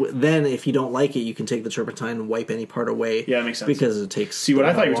 again, then if you don't like it, you can take the turpentine and wipe any part away. Yeah, that makes sense. Because it takes. See, what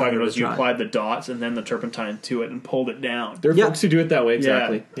I thought you were talking longer about was to you dry. applied the dots and then the turpentine to it and pulled it down. There are Yeah. folks who do it that way,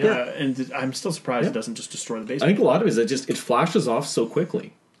 exactly. Yeah, and I'm still surprised it doesn't just destroy the base. I think a lot of it is it flashes off so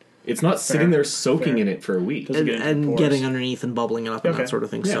quickly. It's not sitting there soaking Fair. in it for a week. Doesn't get into and pores. getting underneath and bubbling it up and Okay. that sort of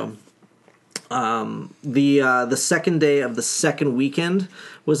thing. Yeah. So, the second day of the second weekend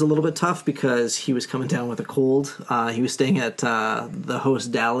was a little bit tough because he was coming down with a cold. He was staying at the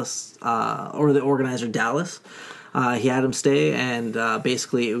host Dallas or the organizer Dallas. He had him stay, and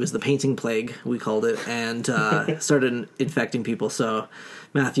basically it was the painting plague, we called it, and started infecting people. So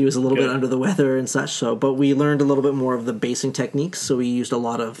Matthew was a little bit Good. under the weather and such. So, but we learned a little bit more of the basing techniques. So we used a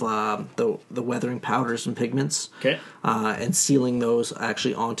lot of the weathering powders and pigments, Okay. and sealing those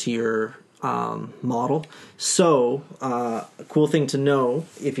actually onto your model. So, a cool thing to know,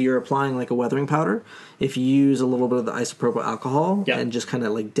 if you're applying like a weathering powder, if you use a little bit of the isopropyl alcohol Yeah. and just kind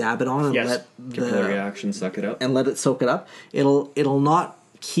of like dab it on and Yes. let Capillary the action, suck it up. and let it soak it up, it'll not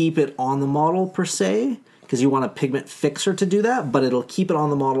keep it on the model per se, because you want a pigment fixer to do that, but it'll keep it on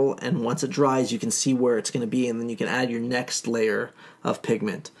the model, and once it dries you can see where it's going to be, and then you can add your next layer of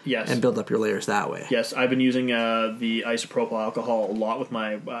pigment. Yes. And build up your layers that way. Yes, I've been using the isopropyl alcohol a lot with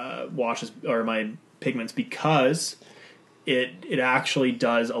my washes or my pigments because it actually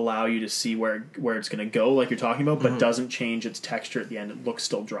does allow you to see where it's going to go, like you're talking about, but doesn't change its texture at the end. It looks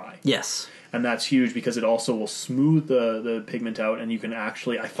still dry. Yes. And that's huge because it also will smooth the pigment out, and you can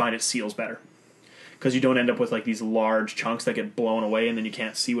actually, I find it seals better. Because you don't end up with like these large chunks that get blown away and then you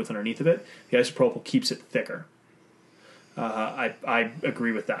can't see what's underneath of it. The isopropyl keeps it thicker. I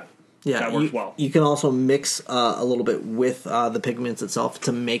agree with that. Yeah, that works well. You can also mix a little bit with the pigments itself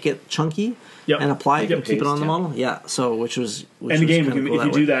to make it chunky Yep. and apply it Yep. and keep it on the Paste, yeah. model. Yeah, so which was And again, kinda cool if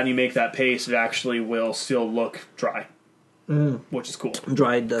you way. do that and you make that paste, it actually will still look dry, which is cool.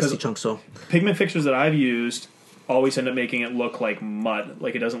 dried dusty 'Cause- chunks. So Pigment fixtures that I've used always end up making it look like mud.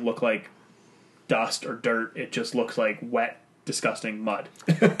 Like it doesn't look like dust or dirt. It just looks like wet, disgusting mud.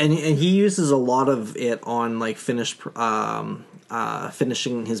 and he uses a lot of it on like finishing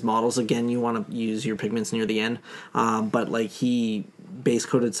his models. Again, you want to use your pigments near the end, but like he base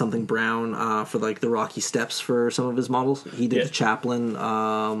coated something brown for like the Rocky Steps for some of his models. He did Yeah. the Chaplin,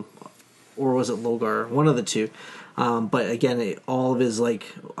 or was it Logar? One of the two. But again, all of his like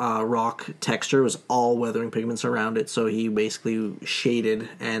rock texture was all weathering pigments around it, so he basically shaded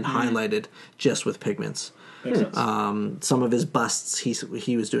and highlighted just with pigments. Makes sense. Some of his busts,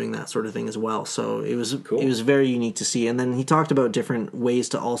 he was doing that sort of thing as well. So it was Cool. it was very unique to see. And then he talked about different ways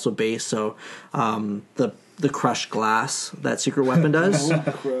to also base. So the crushed glass that Secret Weapon does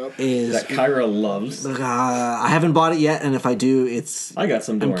Crap. is That Kyra loves. I haven't bought it yet, and if I do, it's I got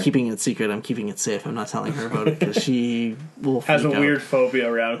some. Don't I'm worry. keeping it secret. I'm keeping it safe. I'm not telling her about it because she will Has a freak out weird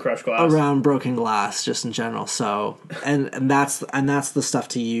phobia around crushed glass. around broken glass just in general. So and that's the stuff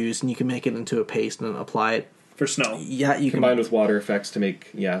to use, and you can make it into a paste and apply it. For snow. Yeah, you Combined can. with water effects to make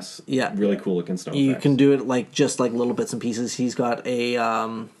really cool looking snow You effects. can do it like just like little bits and pieces. He's got a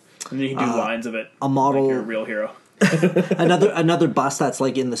And then you can do lines of it. a model- Like you're a real hero. another bust that's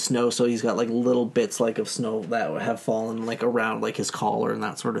like in the snow. So he's got like little bits like of snow that have fallen like around like his collar and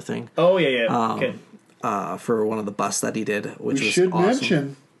that sort of thing. Oh, yeah. Okay. For one of the busts that he did, which We was should awesome.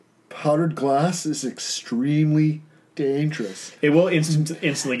 mention powdered glass is extremely dangerous. It will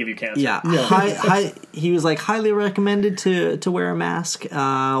instantly give you cancer. Yeah, Yeah. he was like highly recommended to wear a mask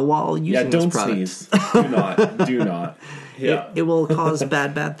while using Yeah, this don't product. sneeze. Do not. Do not. Yeah. It will cause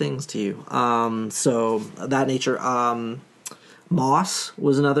bad things to you. So that nature. Moss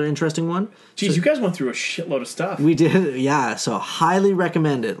was another interesting one. Jeez, you guys went through a shitload of stuff. We did, yeah. So highly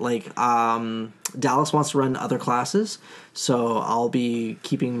recommend it. Like Dallas wants to run other classes, so I'll be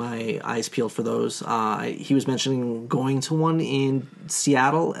keeping my eyes peeled for those. He was mentioning going to one in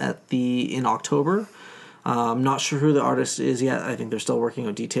Seattle in October. I'm not sure who the artist is yet. I think they're still working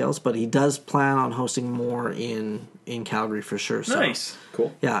on details, but he does plan on hosting more in Calgary for sure. So, Nice.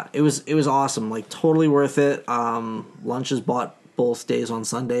 Cool. yeah, it was awesome. Like totally worth it. Lunch is bought both days on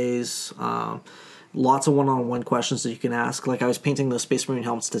Sundays. Lots of one-on-one questions that you can ask. Like I was painting those Space Marine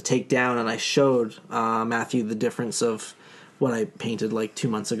helmets to take down, and I showed Matthew the difference of what I painted like 2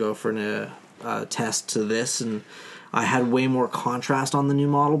 months ago for a test to this, and I had way more contrast on the new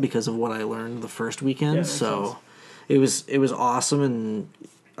model because of what I learned the first weekend. Yeah, makes so sense. it was awesome, and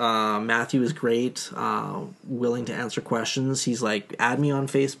Matthew was great, willing to answer questions. He's like, add me on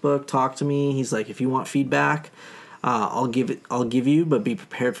Facebook, talk to me. He's like, if you want feedback, I'll give you, but be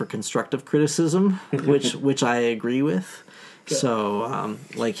prepared for constructive criticism, which I agree with. Good. So,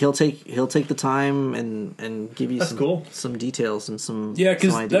 like he'll take the time and give you That's cool. some details and some Yeah,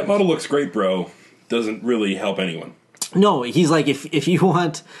 because some that ideas. model looks great, bro. Doesn't really help anyone. No, he's like, if you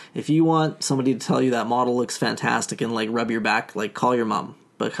want somebody to tell you that model looks fantastic and like rub your back, like call your mom,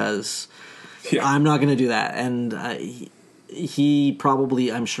 because Yeah. I'm not going to do that. And he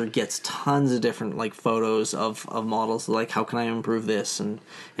probably, I'm sure, gets tons of different like photos of models, like how can I improve this, and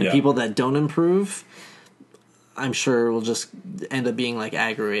Yeah. people that don't improve, I'm sure will just end up being like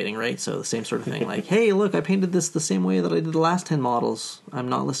aggravating, right? So the same sort of thing, like, hey, look, I painted this the same way that I did the last 10 models. I'm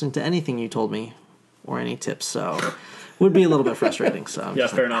not listening to anything you told me or any tips, so would be a little bit frustrating. So I'm Yeah,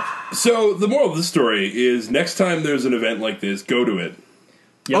 just fair enough. So the moral of the story is next time there's an event like this, go to it.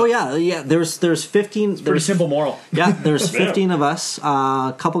 Yeah. Oh yeah. There's 15. Pretty There's simple moral. Yeah, there's 15 of us.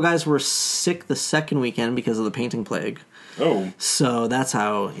 A couple guys were sick the second weekend because of the painting plague. Oh, So that's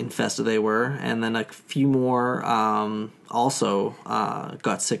how infested they were. And then a few more also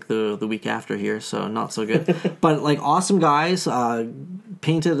got sick the week after here, so not so good. But like awesome guys,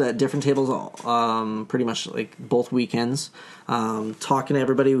 painted at different tables pretty much like both weekends. Talking to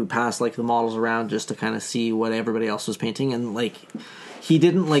everybody, we passed like the models around just to kind of see what everybody else was painting. And like he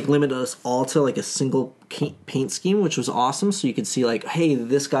didn't like limit us all to like a single paint scheme, which was awesome. So you could see like, hey,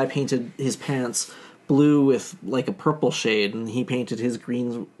 this guy painted his pants blue with like a purple shade, and he painted his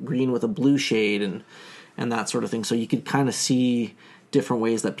green with a blue shade, and that sort of thing. So you could kind of see different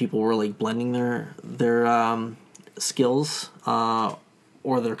ways that people were like blending their skills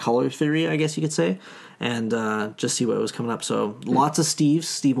or their color theory, I guess you could say, and just see what was coming up. So lots of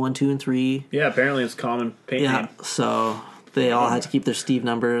Steve 1, 2, and 3. Yeah, apparently it's a common paint Yeah, name. so they all had to keep their Steve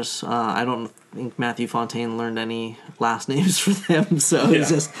numbers. I don't think Matthew Fontaine learned any last names for them, so it's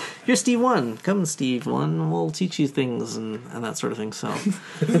just, you're Steve 1, come Steve 1, we'll teach you things and that sort of thing. So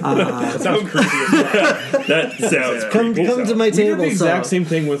That sounds creepy as well. that sounds come creepy. to my We did table. the exact so. same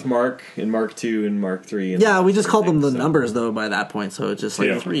thing with Mark and Mark 2 and Mark 3. And Yeah, we just called them the so- numbers though by that point, so it's just like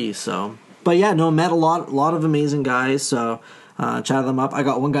Yeah. 3. So, but yeah, no, met a lot of amazing guys. So chatted them up. I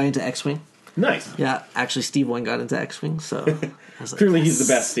got one guy into X-Wing. Nice. Yeah, actually, Steve 1 got into X-Wing. So I was like, Clearly, he's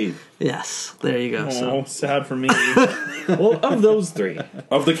the best Steve. Yes, there you go. Oh, So sad for me. Well, of those three.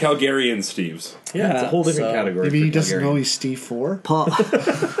 Of the Calgarian Steves. Yeah, it's a whole different so- category. Maybe for he doesn't Calgarian. know he's Steve 4. Paul.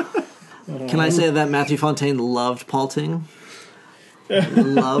 Can I say that Matthew Fontaine loved Paul Ting?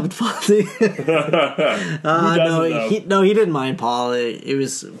 Loved Paul Ting. No, he didn't mind Paul.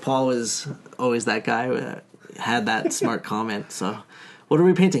 Paul was always that guy who had that smart comment. So, what are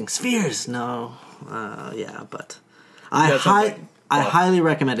we painting? Spheres? No. Yeah, but I highly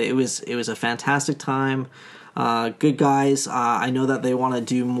recommend it. It was a fantastic time. Good guys. I know that they want to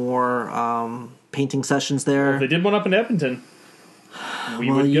do more painting sessions there. They did one up in Edmonton. We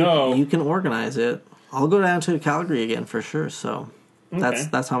Well, would go. You can organize it. I'll go down to Calgary again for sure. So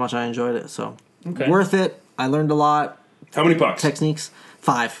that's how much I enjoyed it. So Okay. worth it. I learned a lot. How many bucks? Techniques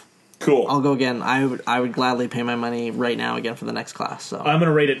 5. Cool. I'll go again. I would gladly pay my money right now again for the next class. So I'm going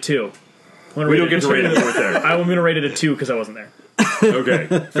to rate it 2. We don't get to rate it when we're there. I'm going to rate it a 2 because I wasn't there. Okay,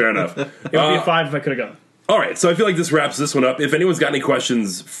 fair enough. It would be a 5 if I could have gone. All right, so I feel like this wraps this one up. If anyone's got any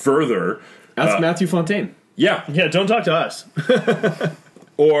questions further, Ask Matthew Fontaine. yeah, Yeah, don't talk to us.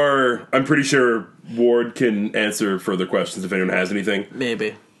 or I'm pretty sure Ward can answer further questions if anyone has anything.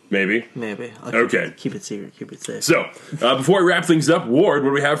 maybe. Maybe. I'll Okay. Keep it secret. Keep it safe. So, before we wrap things up, Ward, what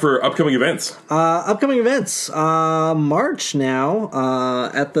do we have for upcoming events? Upcoming events. March now,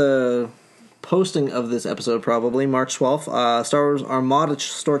 at the posting of this episode, probably March 12th, Star Wars Armada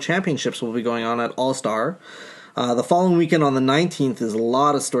Store Championships will be going on at All Star. The following weekend on the 19th is a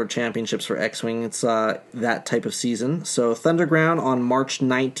lot of store championships for X-Wing. It's that type of season. So Thunderground on March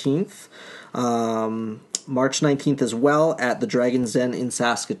 19th. March 19th as well at the Dragon's Den in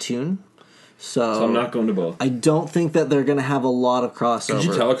Saskatoon. So I'm not going to both. I don't think that they're going to have a lot of crossover. Did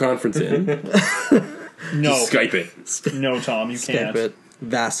you teleconference in? No. Skype it. No, Tom, you can't. Skip it.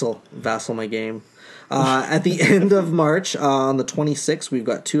 Vassal my game. At the end of March, on the 26th, we've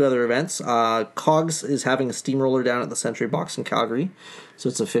got 2 other events. Cogs is having a steamroller down at the Century Box in Calgary. So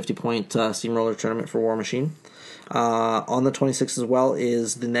it's a 50-point steamroller tournament for War Machine. On the 26th as well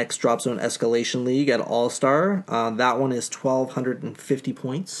is the next Drop Zone Escalation League at All-Star. That one is 1,250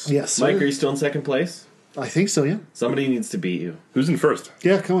 points. Yes, sir. Mike, are you still in second place? I think so, yeah. Somebody needs to beat you. Who's in first?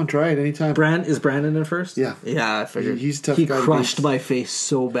 Yeah, come on, try it anytime. Is Brandon in first? Yeah. Yeah, I figured. He's a tough He guy to crushed beat. my face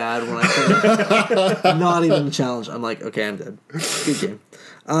so bad when I said not even a challenge. I'm like, okay, I'm dead. Good game.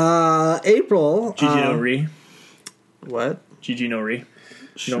 April. GG no re. What? GG no re. You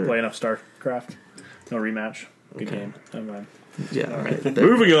Sure. don't play enough StarCraft. No rematch. Good game. Never mind. Yeah, all right.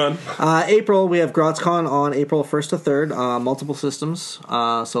 Moving on. April, we have GrotzCon on April 1st to 3rd. Multiple systems.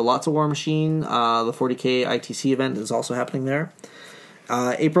 So lots of War Machine. The 40K ITC event is also happening there.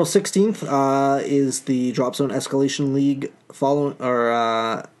 April 16th is the Drop Zone Escalation League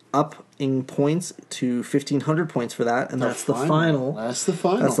upping points to 1,500 points for that. And that's the final. That's the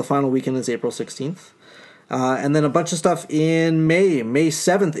final. That's the final weekend is April 16th. And then a bunch of stuff in May. May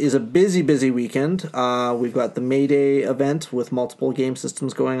 7th is a busy, busy weekend. We've got the May Day event with multiple game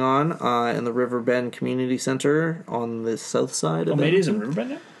systems going on in the Riverbend Community Center on the south side of Mayday's in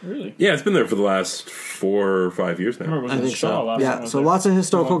Riverbend now? Really? Yeah, it's been there for the last 4 or 5 years I remember now. it was I in think Shaw so. last time I Yeah, was so there. lots of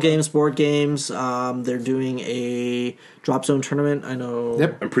historical games, board games. They're doing a Drop Zone tournament. I know.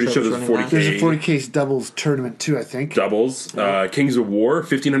 Yep. I'm pretty sure Trevor's there's running that. 40K. There's a 40K doubles tournament too, I think. Doubles. Kings of War,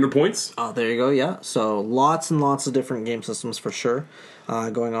 1,500 points. Oh, there you go. Yeah, so lots and lots of different game systems for sure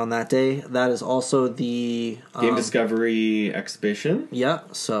going on that day. That is also the Game Discovery exhibition. Yeah,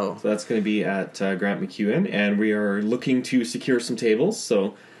 so So that's going to be at Grant McEwen, and we are looking to secure some tables.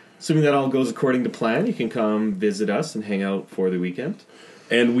 So, assuming that all goes according to plan, you can come visit us and hang out for the weekend.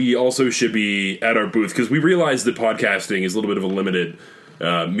 And we also should be at our booth because we realize that podcasting is a little bit of a limited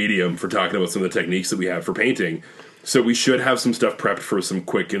medium for talking about some of the techniques that we have for painting. So we should have some stuff prepped for some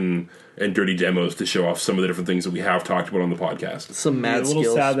quick and dirty demos to show off some of the different things that we have talked about on the podcast. some I'm mad a little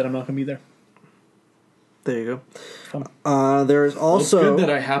skills. sad that I'm not going to be there. There you go. There's Well, it's also good that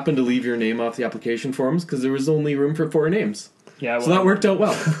I happened to leave your name off the application forms because there was only room for 4 names. Yeah, So that worked out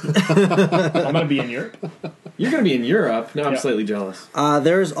well. I'm going to be in Europe. You're going to be in Europe. Now I'm Yeah. slightly jealous.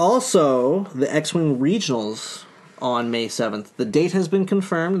 there's also the X-Wing Regionals on May 7th. The date has been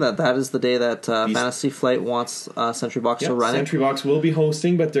confirmed that is the day that Fantasy Flight wants Century Box to run it. Sentry Box will be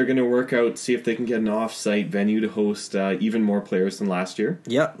hosting, but they're going to work out, see if they can get an off-site venue to host even more players than last year.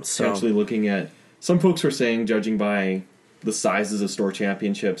 Yep. So Actually looking at, some folks were saying, judging by the sizes of store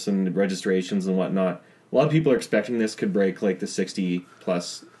championships and registrations and whatnot, a lot of people are expecting this could break like the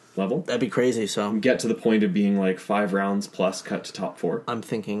 60-plus level. that'd be crazy. So Get to the point of being like 5 rounds plus cut to top 4. I'm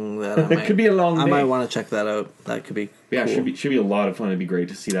thinking that I It might, could be a long I day. might want to check that out. That could be Yeah, cool. should be a lot of fun. It'd be great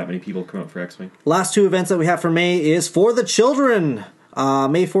to see that many people come out for X-Wing. Last 2 events that we have for May is for the children.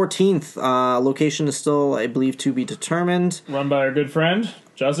 May 14th. Location is still, I believe, to be determined. Run by our good friend,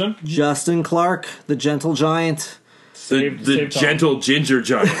 Justin. Justin Clark, the Gentle Giant. The Save Tom. gentle ginger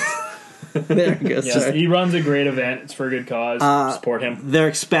giant. There you go. Yes, sorry. he runs a great event. It's for a good cause. Support him. They're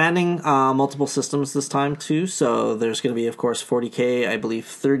expanding multiple systems this time too, so there's going to be, of course, 40K, I believe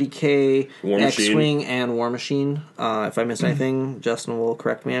 30K, War Machine. X-Wing, and War Machine. If I missed anything, Justin will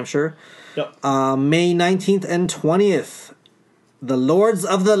correct me, I'm sure. Yep. May 19th and 20th, the Lords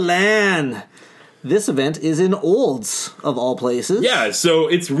of the Land. This event is in Olds, of all places. Yeah, so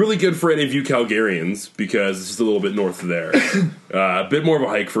it's really good for any of you Calgarians because it's just a little bit north of there. A bit more of a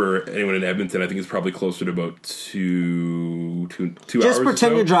hike for anyone in Edmonton. I think it's probably closer to about two hours Just or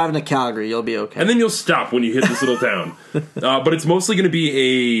pretend so. you're driving to Calgary, you'll be okay. And then you'll stop when you hit this little town. But it's mostly going to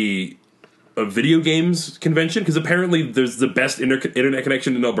be a video games convention because apparently there's the best internet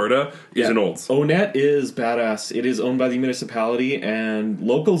connection in Alberta is in Olds. ONET is badass. It is owned by the municipality, and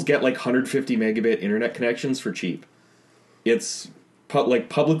locals get like 150 megabit internet connections for cheap. It's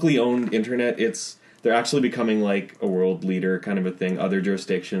publicly owned internet. They're actually becoming like a world leader kind of a thing. Other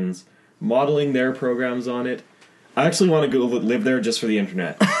jurisdictions modeling their programs on it. I actually want to go live there just for the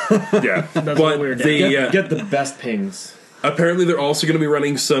internet. Yeah, what but we're they Get the best pings. apparently they're also going to be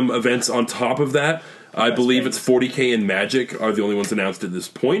running some events on top of that. I believe it's 40K and Magic are the only ones announced at this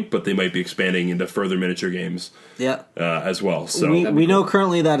point, but they might be expanding into further miniature games yeah. as well. So We know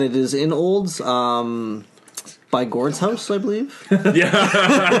currently that it is in Olds by Gord's house, I believe.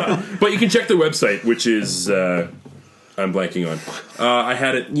 yeah, but you can check their website, which is I'm blanking on. I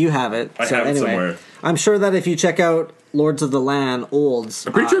had it. You have it. I have it somewhere. I'm sure that if you check out Lords of the Land, Olds,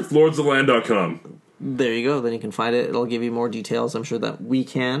 I'm pretty sure it's lordsoftheland.com. there you go. Then you can find it. It'll give you more details. I'm sure that we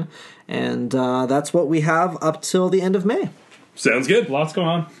can. And that's what we have up till the end of May. Sounds good. Lots going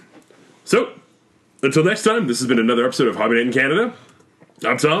on. So, until next time, this has been another episode of Hobby Night in Canada.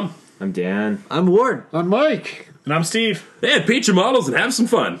 I'm Tom. I'm Dan. I'm Ward. On Mike. And I'm Steve. And paint your models and have some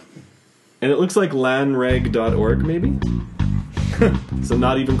fun. And it looks like lanreg.org, maybe? So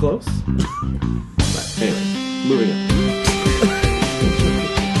not even close? But anyway, moving on.